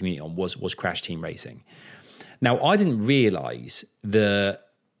challenged the community on was Crash Team Racing. Now, I didn't realise the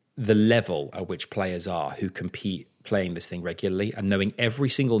level at which players are who compete playing this thing regularly and knowing every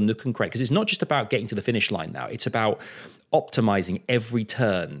single nook and cranny. Because it's not just about getting to the finish line now. It's about optimising every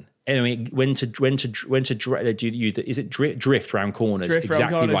turn. Anyway, when to drift around corners? Drift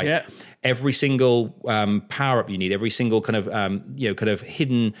exactly around corners, right. yeah. Every single power up you need, every single kind of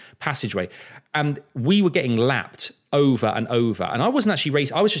hidden passageway, and we were getting lapped over and over. And I wasn't actually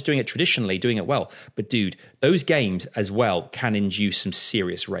racing; I was just doing it traditionally, doing it well. But dude, those games as well can induce some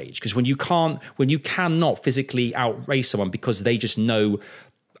serious rage, because when you cannot physically outrace someone because they just know.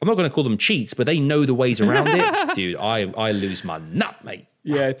 I'm not going to call them cheats, but they know the ways around it. Dude, I lose my nut, mate.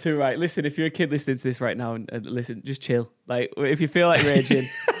 Yeah, too right. Listen, if you're a kid listening to this right now, and listen, just chill. Like, if you feel like raging,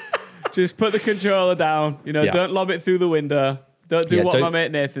 just put the controller down. Don't lob it through the window. Don't do what my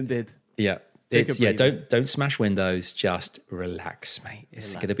mate Nathan did. Yeah. Don't smash windows. Just relax, mate.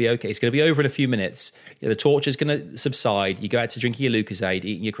 It's going to be okay. It's going to be over in a few minutes. The torture's going to subside. You go out to drinking your Lucozade,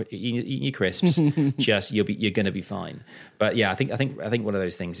 eating your crisps. You're going to be fine. But yeah, I think one of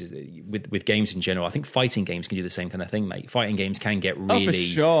those things is with games in general. I think fighting games can do the same kind of thing, mate. Fighting games can get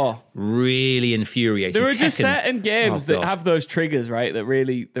really infuriating. There are just certain games that have those triggers, right? That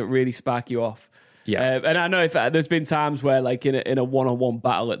really spark you off. Yeah, and I know there's been times where, like in a one-on-one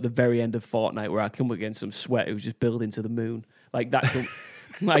battle at the very end of Fortnite, where I come against some sweat who's just building to the moon, like that.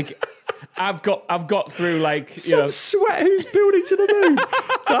 Like I've got through like sweat who's building to the moon.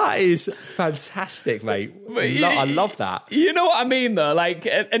 That is fantastic, mate. I love that. You know what I mean, though. Like,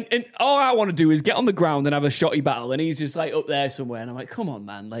 and all I want to do is get on the ground and have a shotty battle, and he's just like up there somewhere, and I'm like, come on,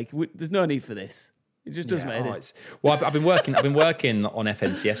 man. Like, there's no need for this. It just does make I've been working on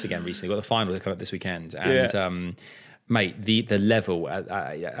FNCS again recently. Got the final coming up this weekend, and Mate, the level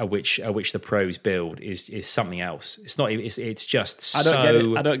at which the pros build is something else. It's not. It's just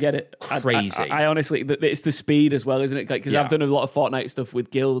I don't get it. Crazy. I honestly, it's the speed as well, isn't it? Because I've done a lot of Fortnite stuff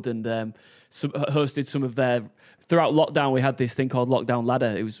with Guild and hosted some of their. Throughout lockdown, we had this thing called Lockdown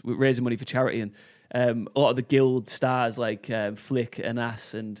Ladder. It was raising money for charity, and a lot of the Guild stars like Flick and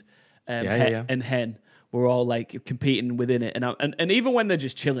Ass and and Hen were all like competing within it, and even when they're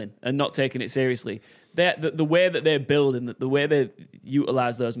just chilling and not taking it seriously. The way that they build and the way they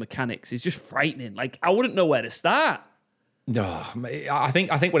utilize those mechanics is just frightening. Like, I wouldn't know where to start. No, I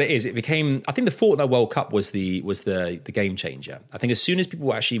think what it is, it became. I think the Fortnite World Cup was the game changer. I think as soon as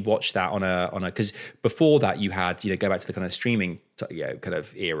people actually watched that on a because before that you had go back to the kind of streaming kind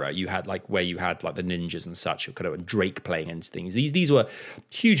of era. You had where you had the ninjas and such, kind of Drake playing and things. These were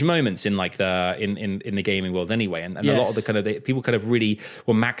huge moments in in the gaming world anyway. And a lot of the kind of people kind of really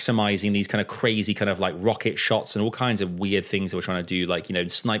were maximizing these kind of crazy kind of rocket shots and all kinds of weird things they were trying to do,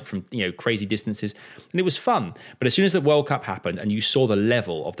 snipe from crazy distances, and it was fun. But as soon as the World Cup happened and you saw the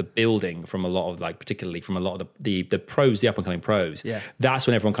level of the building from a lot of particularly from a lot of the pros, the up and coming pros, that's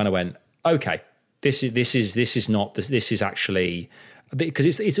when everyone kind of went, okay, this is actually,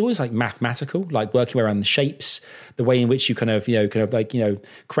 because it's always mathematical, working around the shapes, the way in which you kind of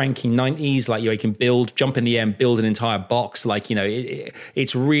cranky 90s, you can jump in the air and build an entire box.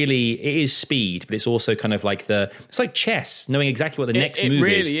 It's really, it is speed, but it's also kind of it's like chess, knowing exactly what the next move is. It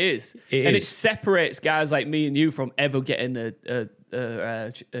really is. It separates guys like me and you from ever getting I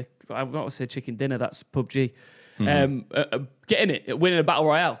want to say chicken dinner, that's PUBG. Getting it, winning a battle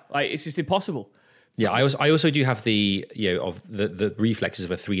royale, it's just impossible. Yeah, I also do have the the reflexes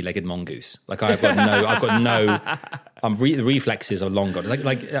of a 3-legged mongoose. I've got no the reflexes are long gone,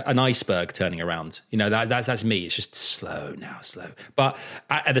 like an iceberg turning around. That's me. It's just slow. But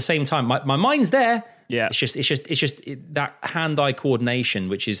at the same time, my mind's there. Yeah, it's just that hand-eye coordination,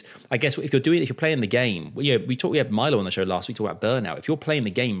 which is, I guess, if you're playing the game. We had Milo on the show last week talking about burnout. If you're playing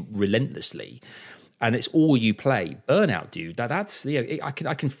the game relentlessly, and it's all you play, burnout, dude. That's I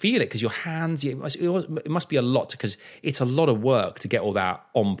can feel it because your hands. It must be a lot because it's a lot of work to get all that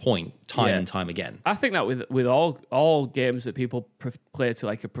on point time and time again. I think that with all games that people play to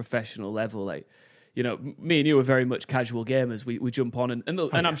a professional level, me and you are very much casual gamers. We jump on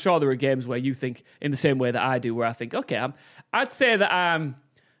and I'm sure there are games where you think in the same way that I do, where I think, okay, I'd say that I'm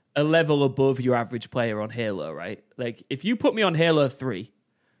a level above your average player on Halo, right? If you put me on Halo 3.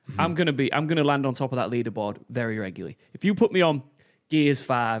 I'm gonna land on top of that leaderboard very regularly. If you put me on Gears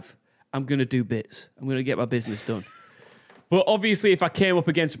 5, I'm gonna do bits. I'm gonna get my business done. But obviously, if I came up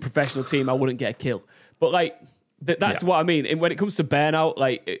against a professional team, I wouldn't get a kill. But that's what I mean. And when it comes to burnout,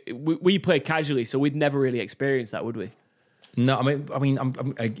 we play casually, so we'd never really experience that, would we? No, I mean,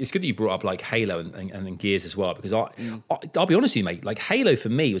 it's good that you brought up Halo and Gears as well, because I'll be honest with you, mate. Halo for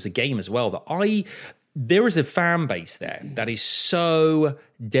me was a game as well that there is a fan base there that is so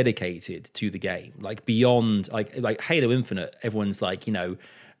dedicated to the game, beyond Halo Infinite. Everyone's biting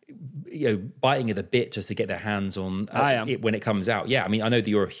at the bit just to get their hands on it when it comes out. Yeah, I mean, I know that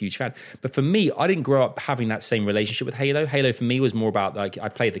you're a huge fan, but for me, I didn't grow up having that same relationship with Halo. Halo for me was more about I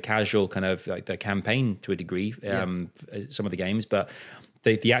played the casual kind of the campaign to a degree, some of the games, but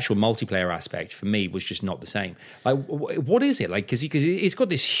the actual multiplayer aspect for me was just not the same. What is it like? Because it's got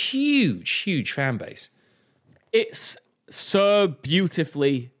this huge fan base. It's so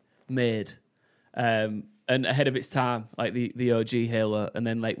beautifully made, and ahead of its time, the OG Halo. And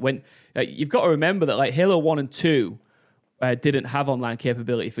then when you've got to remember that Halo 1 and 2 didn't have online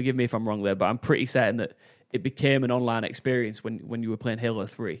capability. Forgive me if I'm wrong there, but I'm pretty certain that it became an online experience when you were playing Halo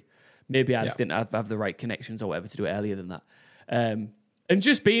 3. Maybe I just didn't have the right connections or whatever to do it earlier than that. And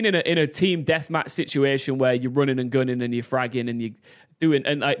just being in a team deathmatch situation where you're running and gunning and you're fragging and you're doing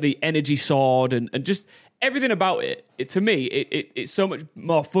the energy sword and just everything about it to me, it's so much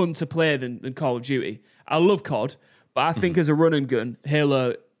more fun to play than Call of Duty. I love COD, but I think as a run and gun,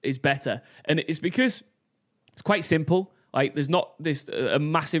 Halo is better. And it's because it's quite simple. There's not a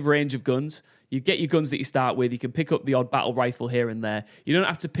massive range of guns. You get your guns that you start with. You can pick up the odd battle rifle here and there. You don't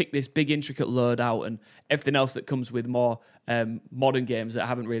have to pick this big intricate loadout and everything else that comes with more modern games that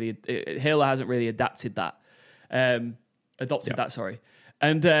haven't really... Halo hasn't really adopted that. And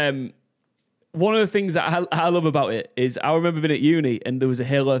one of the things that I love about it is I remember being at uni and there was a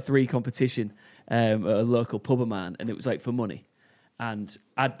Halo 3 competition at a local pub of mine, and it was for money. And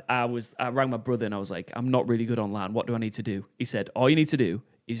I rang my brother and I was like, I'm not really good online. What do I need to do? He said, all you need to do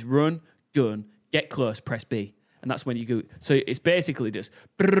is run, gun, get close, press B. And that's when you go. So it's basically just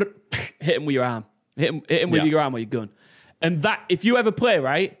hit him with your arm. Hit him with your arm or your gun. And that, if you ever play,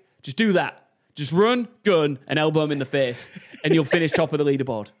 right, just do that. Just run, gun, and elbow him in the face, and you'll finish top of the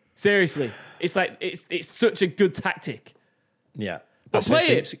leaderboard. Seriously. It's like, it's such a good tactic. Yeah. But play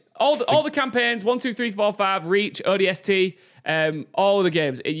it. All the campaigns, 1, 2, 3, 4, 5, Reach, ODST, all the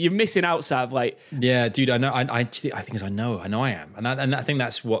games. You're missing out, Sav. Like, yeah, dude, I know. I think I know I am, and I think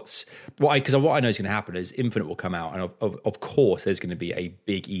that's what I know is going to happen is Infinite will come out, and of course there's going to be a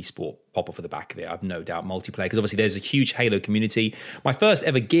big esport pop up for the back of it. I've no doubt multiplayer, because obviously there's a huge Halo community. My first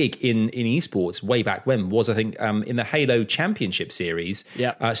ever gig in esports way back when was, I think, in the Halo Championship series.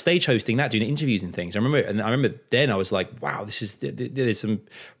 Yeah, stage hosting that, doing interviews and things. I remember then I was like, wow, there's some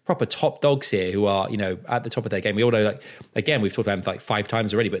proper top dogs here who are, at the top of their game. We all know, like, again, we've talked about him like 5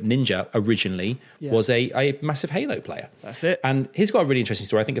 times already, but Ninja originally was a massive Halo player. That's it. And he's got a really interesting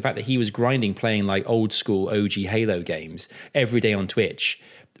story. I think the fact that he was grinding playing like old school OG Halo games every day on Twitch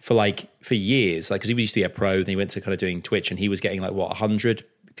for years, like, because he used to be a pro, then he went to kind of doing Twitch, and he was getting like 100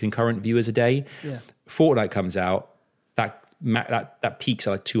 concurrent viewers a day. Yeah. Fortnite comes out, that peaks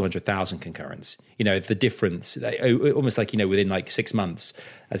at like 200,000 concurrents. The difference, almost like, within like 6 months,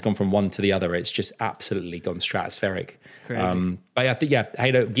 has gone from one to the other. It's just absolutely gone stratospheric. It's crazy. But I think,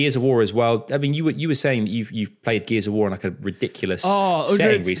 Halo, Gears of War as well. I mean, you were saying that you've played Gears of War in like a ridiculous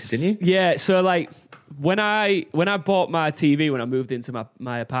setting recently, didn't you? Yeah. So like when I bought my TV, when I moved into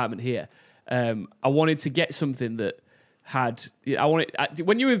my apartment here, I wanted to get something that had.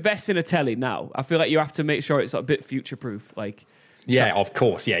 When you invest in a telly now, I feel like you have to make sure it's a bit future proof. Like. Yeah, of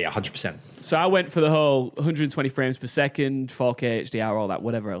course. Yeah, 100%. So I went for the whole 120 frames per second, 4K HDR, all that,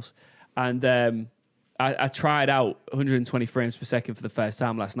 whatever else. And I tried out 120 frames per second for the first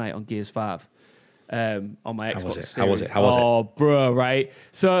time last night on Gears 5 on my Xbox. How was it? Oh, bro, right?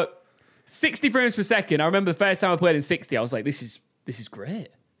 So 60 frames per second. I remember the first time I played in 60, I was like, this is great.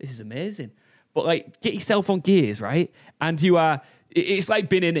 This is amazing. But like, get yourself on Gears, right? And it's like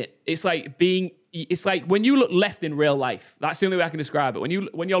being in it. It's like when you look left in real life. That's the only way I can describe it.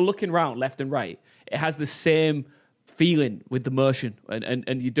 When you're looking around left and right, it has the same feeling with the motion,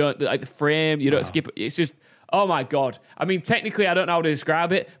 and you don't like the frame. You don't skip it. It's just, oh my god. I mean, technically, I don't know how to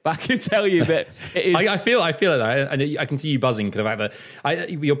describe it, but I can tell you that it is. I feel like that, and I can see you buzzing because of that.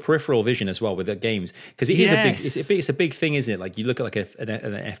 Your peripheral vision as well with the games, because it is it's a big thing, isn't it? Like you look at like an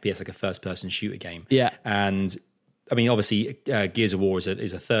FPS, like a first person shooter game, and. I mean, obviously, Gears of War is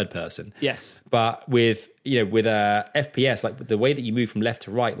a third person. Yes, but with FPS, like the way that you move from left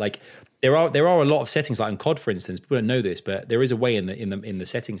to right, like there are a lot of settings, like in COD, for instance. People don't know this, but there is a way in the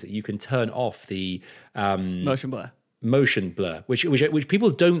settings that you can turn off the motion blur, which people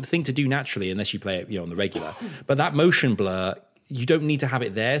don't think to do naturally unless you play it, on the regular. But that motion blur, you don't need to have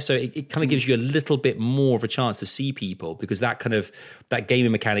it there, so it kind of gives you a little bit more of a chance to see people, because that gaming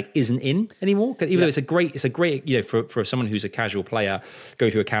mechanic isn't in anymore. Even though it's a great for someone who's a casual player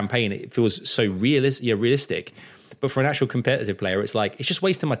going through a campaign, it feels so realistic. But for an actual competitive player, it's like, it's just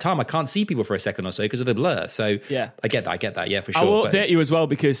wasting my time. I can't see people for a second or so because of the blur. So I get that. Yeah, for sure. I will update you as well,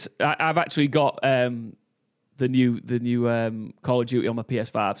 because I've actually got the new Call of Duty on my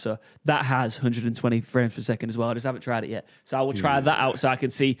PS5, so that has 120 frames per second as well. I just haven't tried it yet, so I will try that out so I can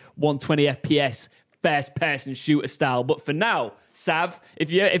see 120 FPS first person shooter style. But for now, Sav,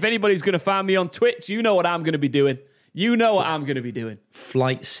 if anybody's going to find me on Twitch, you know what I'm going to be doing.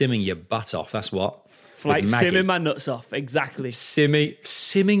 Flight simming your butt off. That's what. Flight simming my nuts off. Exactly.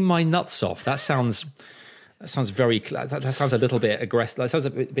 Simming my nuts off. That sounds very. That sounds a little bit aggressive. That sounds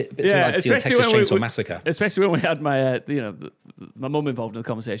a bit like Texas Chainsaw Massacre. Especially when we had my my mum involved in the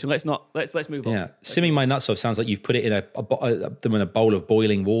conversation. Let's move on. Yeah, simming my nuts off sounds like you've put it in a bowl of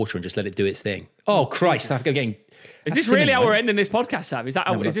boiling water and just let it do its thing. Oh Christ! I'm getting. Is this really how we're ending this podcast, Sav? Is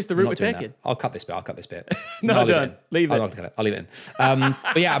this the route we're taking? That. I'll cut this bit. No, don't. Leave it. I'll leave it in.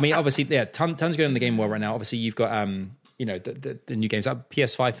 But yeah, I mean, obviously, tons going on in the game world right now. Obviously, you've got the new games.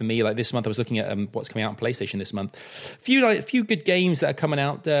 PS5 for me, like this month, I was looking at what's coming out on PlayStation this month. A few good games that are coming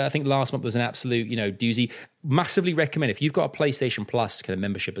out. I think last month was an absolute, doozy. Massively recommend, if you've got a PlayStation Plus kind of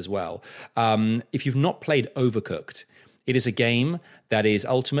membership as well. If you've not played Overcooked, it is a game that is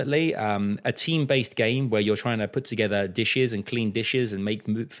ultimately a team-based game where you're trying to put together dishes and clean dishes and make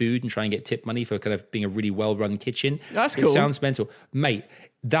food and try and get tip money for kind of being a really well-run kitchen. That's cool. It sounds mental. Mate,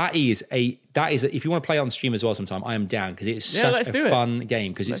 that is if you want to play on stream as well sometime, I am down, because it's such a fun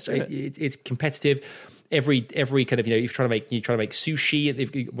game, because it's competitive. Every kind of, you're trying to make sushi.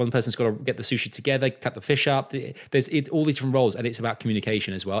 If one person's got to get the sushi together, cut the fish up. There's all these different roles, and it's about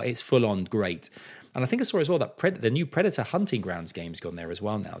communication as well. It's full on great. And I think I saw as well that the new Predator Hunting Grounds game's gone there as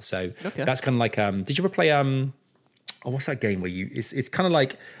well now. So that's kind of like, did you ever play, what's that game where it's kind of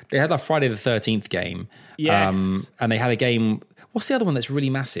like, they had that Friday the 13th game. Yes. And they had a game What's the other one that's really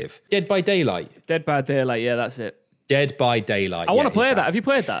massive? Dead by Daylight. Dead by Daylight, yeah, that's it. Dead by Daylight. I want to play that. Have you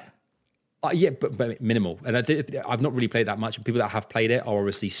played that? Yeah, but minimal. And I've not really played that much. People that have played it are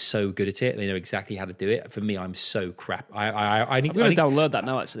obviously so good at it. They know exactly how to do it. For me, I'm so crap. I'm going to download that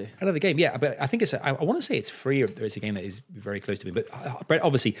now, actually. Another game, yeah. But I think I want to say it's free, or it's a game that is very close to me. But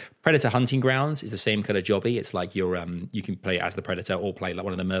obviously, Predator Hunting Grounds is the same kind of jobby. It's like you can play as the Predator or play like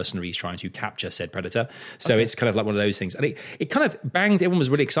one of the mercenaries trying to capture said Predator. So it's kind of like one of those things. And it kind of banged. Everyone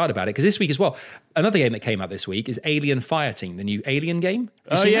was really excited about it because this week as well, another game that came out this week is Alien Fireteam, the new Alien game.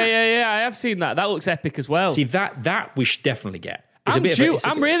 Yeah. I have seen that. That looks epic as well. See, that we should definitely get. I'm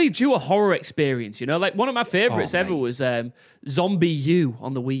really due a horror experience, you know? Like, one of my favourites ever was Zombie U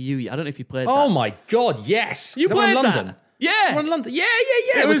on the Wii U. I don't know if you played that. Oh, my God, yes. You played that? London? Yeah. In London. Yeah.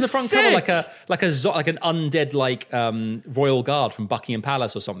 It was in the front cover like an undead Royal Guard from Buckingham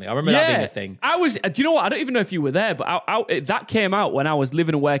Palace or something. I remember that being a thing. Do you know what? I don't even know if you were there, but that came out when I was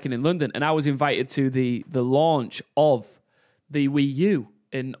living and working in London, and I was invited to the launch of the Wii U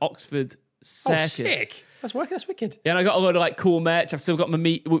in Oxford Circus. Oh, sick. That's wicked. Yeah, and I got a load of like cool merch. I've still got my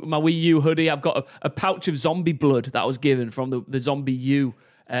Wii U hoodie. I've got a pouch of zombie blood that I was given from the Zombie U.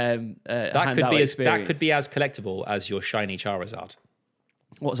 That could be as collectible as your shiny Charizard.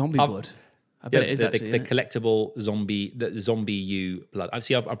 What zombie blood? I bet it is actually. The collectible zombie U blood.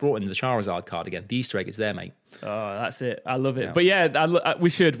 I've brought in the Charizard card again. The Easter egg is there, mate. Oh, that's it. I love it. Yeah. But yeah, we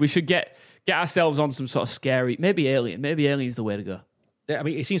should get ourselves on some sort of scary. Maybe Alien. Maybe Alien's the way to go. I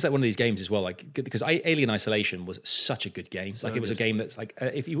mean, it seems like one of these games as well, like, because Alien Isolation was such a good game. So like, it was a game that's like,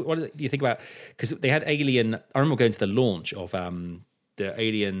 what do you think about? Because they had Alien. I remember going to the launch of the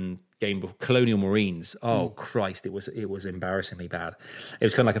Alien game of Colonial Marines. Oh Christ, it was embarrassingly bad. It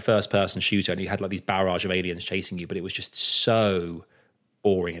was kind of like a first-person shooter, and you had like these barrage of aliens chasing you, but it was just so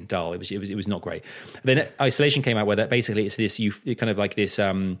boring and dull. It was not great. Then Isolation came out where that basically it's this kind of like this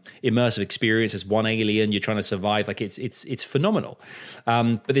immersive experience as one alien. You're trying to survive. Like it's phenomenal.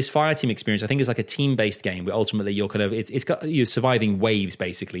 But this Fireteam experience, I think, is like a team-based game where ultimately you're kind of you're surviving waves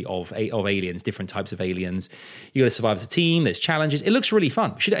basically of aliens, different types of aliens. You got to survive as a team. There's challenges. It looks really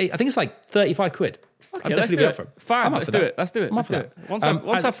fun. I think it's like 35 quid. Okay, let's do it. Fine, let's do it.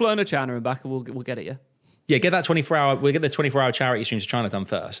 Once I've flown to China and back, we'll get it. Yeah. Yeah, get that 24-hour. We'll get the 24-hour charity stream to China done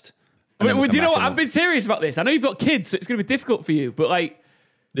first. Do you know what? I've been serious about this. I know you've got kids, so it's going to be difficult for you. But like,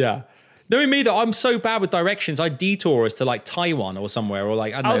 yeah, knowing me that I'm so bad with directions, I detour us to like Taiwan or somewhere, or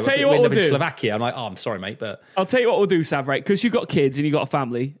like I don't know. I'll tell you what we'll do. Slovakia. I'm like, I'm sorry, mate, but I'll tell you what we'll do, Sav. Right? Because you've got kids and you've got a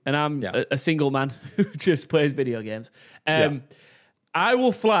family, and I'm a single man who just plays video games. I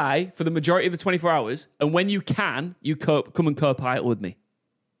will fly for the majority of the 24 hours, and when you can, you come and co-pilot with me.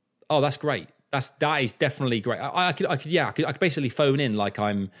 Oh, that's great. That is definitely great. I could basically phone in like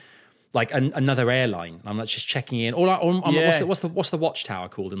I'm like another airline. I'm like just checking in. What's the watchtower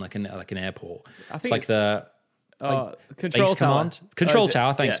called in like an airport? I think it's like the control base tower. Command. Control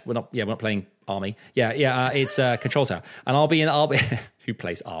tower. Thanks. Yeah. We're not playing Army. It's control tower, and I'll be who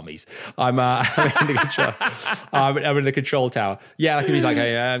plays armies? I'm in the control. I'm in the control tower. Yeah, I could be like,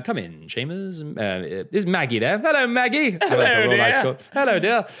 hey, come in, Chambers. Is Maggie there? Hello, Maggie. Hello, dear. Hello,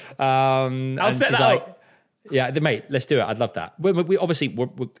 dear. I'll set that up. Yeah, mate, let's do it. I'd love that. We obviously we're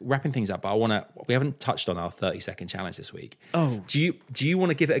wrapping things up, but we haven't touched on our 30-second challenge this week. Oh, do you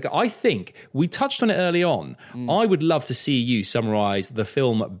want to give it a go? I think we touched on it early on. I would love to see you summarize the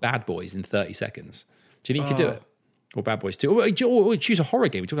film Bad Boys in 30 seconds. Do you think you could do it? Or Bad Boys 2? Or choose a horror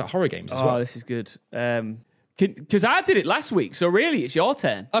game. We talk about horror games as well. Oh, this is good. Because I did it last week, so really it's your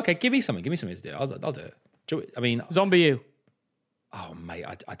turn. Okay, give me something to do. I'll do it. I mean, Zombie U. Oh mate,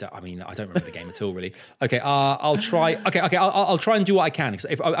 I don't remember the game at all really. Okay, I'll try. Okay, I'll try and do what I can.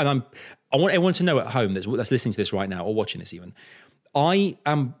 I want everyone to know at home that's listening to this right now or watching this even. I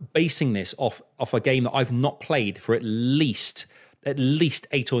am basing this off a game that I've not played for at least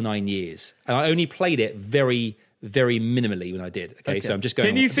 8 or 9 years, and I only played it very, very minimally when I did. Okay. So I'm just going.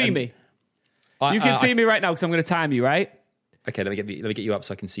 Can you see me? You can see me right now because I'm going to time you, right? Okay, let me get you up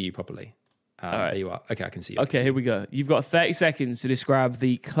so I can see you properly. All right. There you are. Okay, I can see you. Okay, here we go. You've got 30 seconds to describe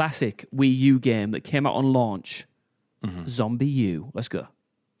the classic Wii U game that came out on launch. Zombie U. Let's go.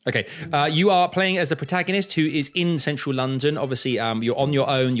 Okay, you are playing as a protagonist who is in central London. Obviously, you're on your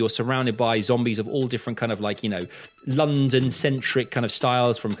own. You're surrounded by zombies of all different kind of like, London-centric kind of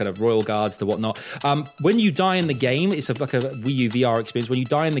styles, from kind of Royal Guards to whatnot. When you die in the game, it's like a Wii U VR experience. When you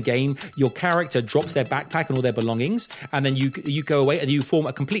die in the game, your character drops their backpack and all their belongings, and then you go away and you form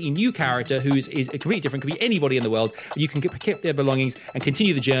a completely new character who is completely different. Could be anybody in the world. You can pick up their belongings and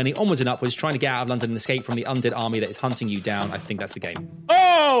continue the journey onwards and upwards, trying to get out of London and escape from the undead army that is hunting you down. I think that's the game.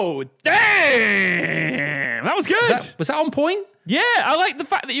 Oh! Oh, damn! That was good. Was that on point? Yeah, I like the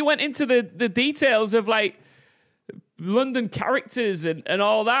fact that you went into the details of like London characters and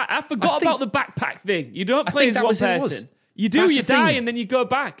all that. I forgot about the backpack thing. You don't play as one person. You do. You die, and then you go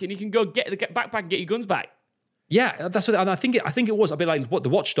back, and you can go get the backpack and get your guns back. Yeah, that's what. And I think it was a bit like what the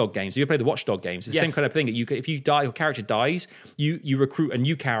Watchdog games. If you play the Watchdog games, it's the same kind of thing. If you die, your character dies, you recruit a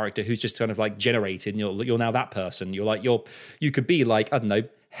new character who's just kind of like generated, and you're now that person. You could be like, I don't know,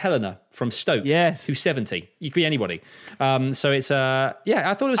 Helena from Stoke, who's 70. You could be anybody. So it's I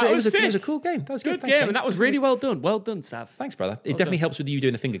thought it was a cool game. That was good. Thanks, game, and that was really well done. Well done, Sav. Thanks, brother. It definitely helps with you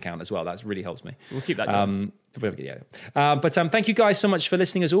doing the finger count as well. That really helps me. We'll keep that going. But thank you guys so much for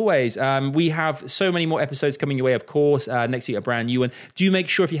listening as always. We have so many more episodes coming your way, of course. Next week, a brand new one. Do make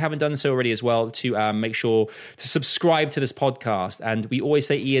sure, if you haven't done so already as well, to make sure to subscribe to this podcast. And we always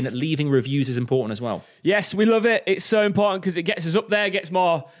say, Ian, leaving reviews is important as well. Yes, we love it. It's so important because it gets us up there, gets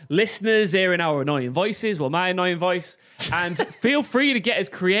more listeners hearing our annoying voices, my annoying voice. And feel free to get as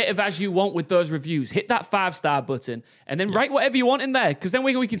creative as you want with those reviews. Hit that 5-star button and then write whatever you want in there, because then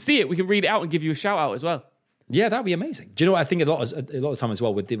we can see it. We can read it out and give you a shout out as well. Yeah, that'd be amazing. Do you know what I think a lot of time as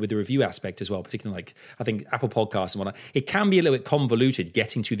well with the review aspect as well, particularly like I think Apple Podcasts and whatnot, it can be a little bit convoluted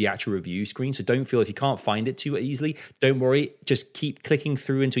getting to the actual review screen. So don't feel if you can't find it too easily, don't worry. Just keep clicking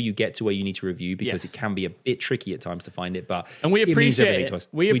through until you get to where you need to review, because it can be a bit tricky at times to find it. And we appreciate it. To us.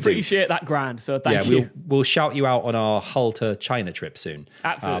 We appreciate that grind. So thank you. We'll shout you out on our Hull to China trip soon.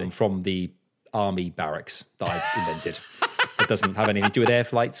 Absolutely. From the army barracks that I invented. It doesn't have anything to do with air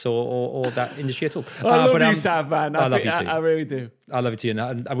flights or that industry at all. I love you, Sav, man. I love you too. I really do. I love you too.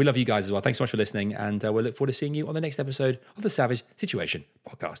 And we love you guys as well. Thanks so much for listening. And we'll look forward to seeing you on the next episode of the Savage Situation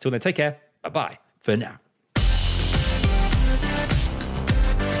podcast. Till then, take care. Bye-bye for now.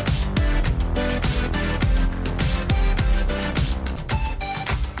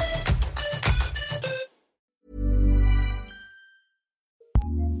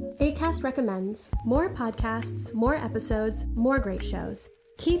 Acast recommends more podcasts, more episodes, more great shows.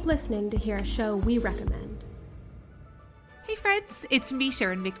 Keep listening to hear a show we recommend. Hey friends, it's me,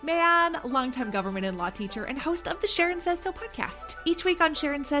 Sharon McMahon, longtime government and law teacher and host of the Sharon Says So podcast. Each week on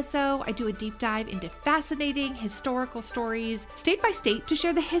Sharon Says So, I do a deep dive into fascinating historical stories, state by state, to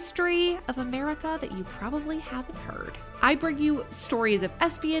share the history of America that you probably haven't heard. I bring you stories of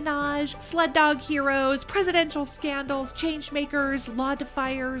espionage, sled dog heroes, presidential scandals, change makers, law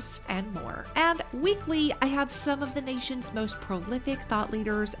defiers, and more. And weekly, I have some of the nation's most prolific thought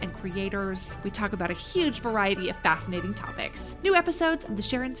leaders and creators. We talk about a huge variety of fascinating topics. New episodes of the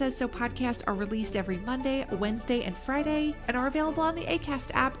Sharon Says So podcast are released every Monday, Wednesday, and Friday, and are available on the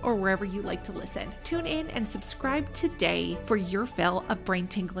Acast app or wherever you like to listen. Tune in and subscribe today for your fill of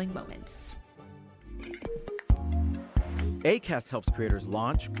brain-tingling moments. Acast helps creators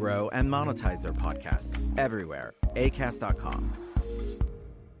launch, grow, and monetize their podcasts everywhere. Acast.com.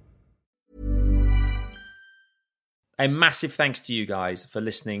 A massive thanks to you guys for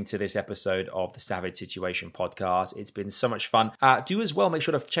listening to this episode of the Savage Situation podcast. It's been so much fun. Do as well, make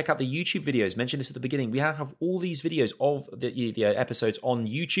sure to check out the YouTube videos. Mentioned this at the beginning. We have all these videos of the episodes on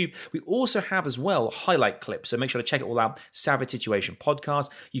YouTube. We also have as well highlight clips. So make sure to check it all out. Savage Situation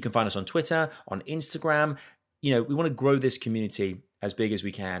podcast. You can find us on Twitter, on Instagram. We want to grow this community as big as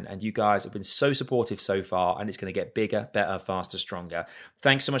we can. And you guys have been so supportive so far, and it's going to get bigger, better, faster, stronger.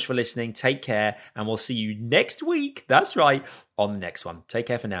 Thanks so much for listening. Take care, and we'll see you next week. That's right, on the next one. Take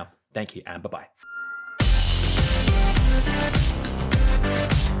care for now. Thank you, and bye-bye.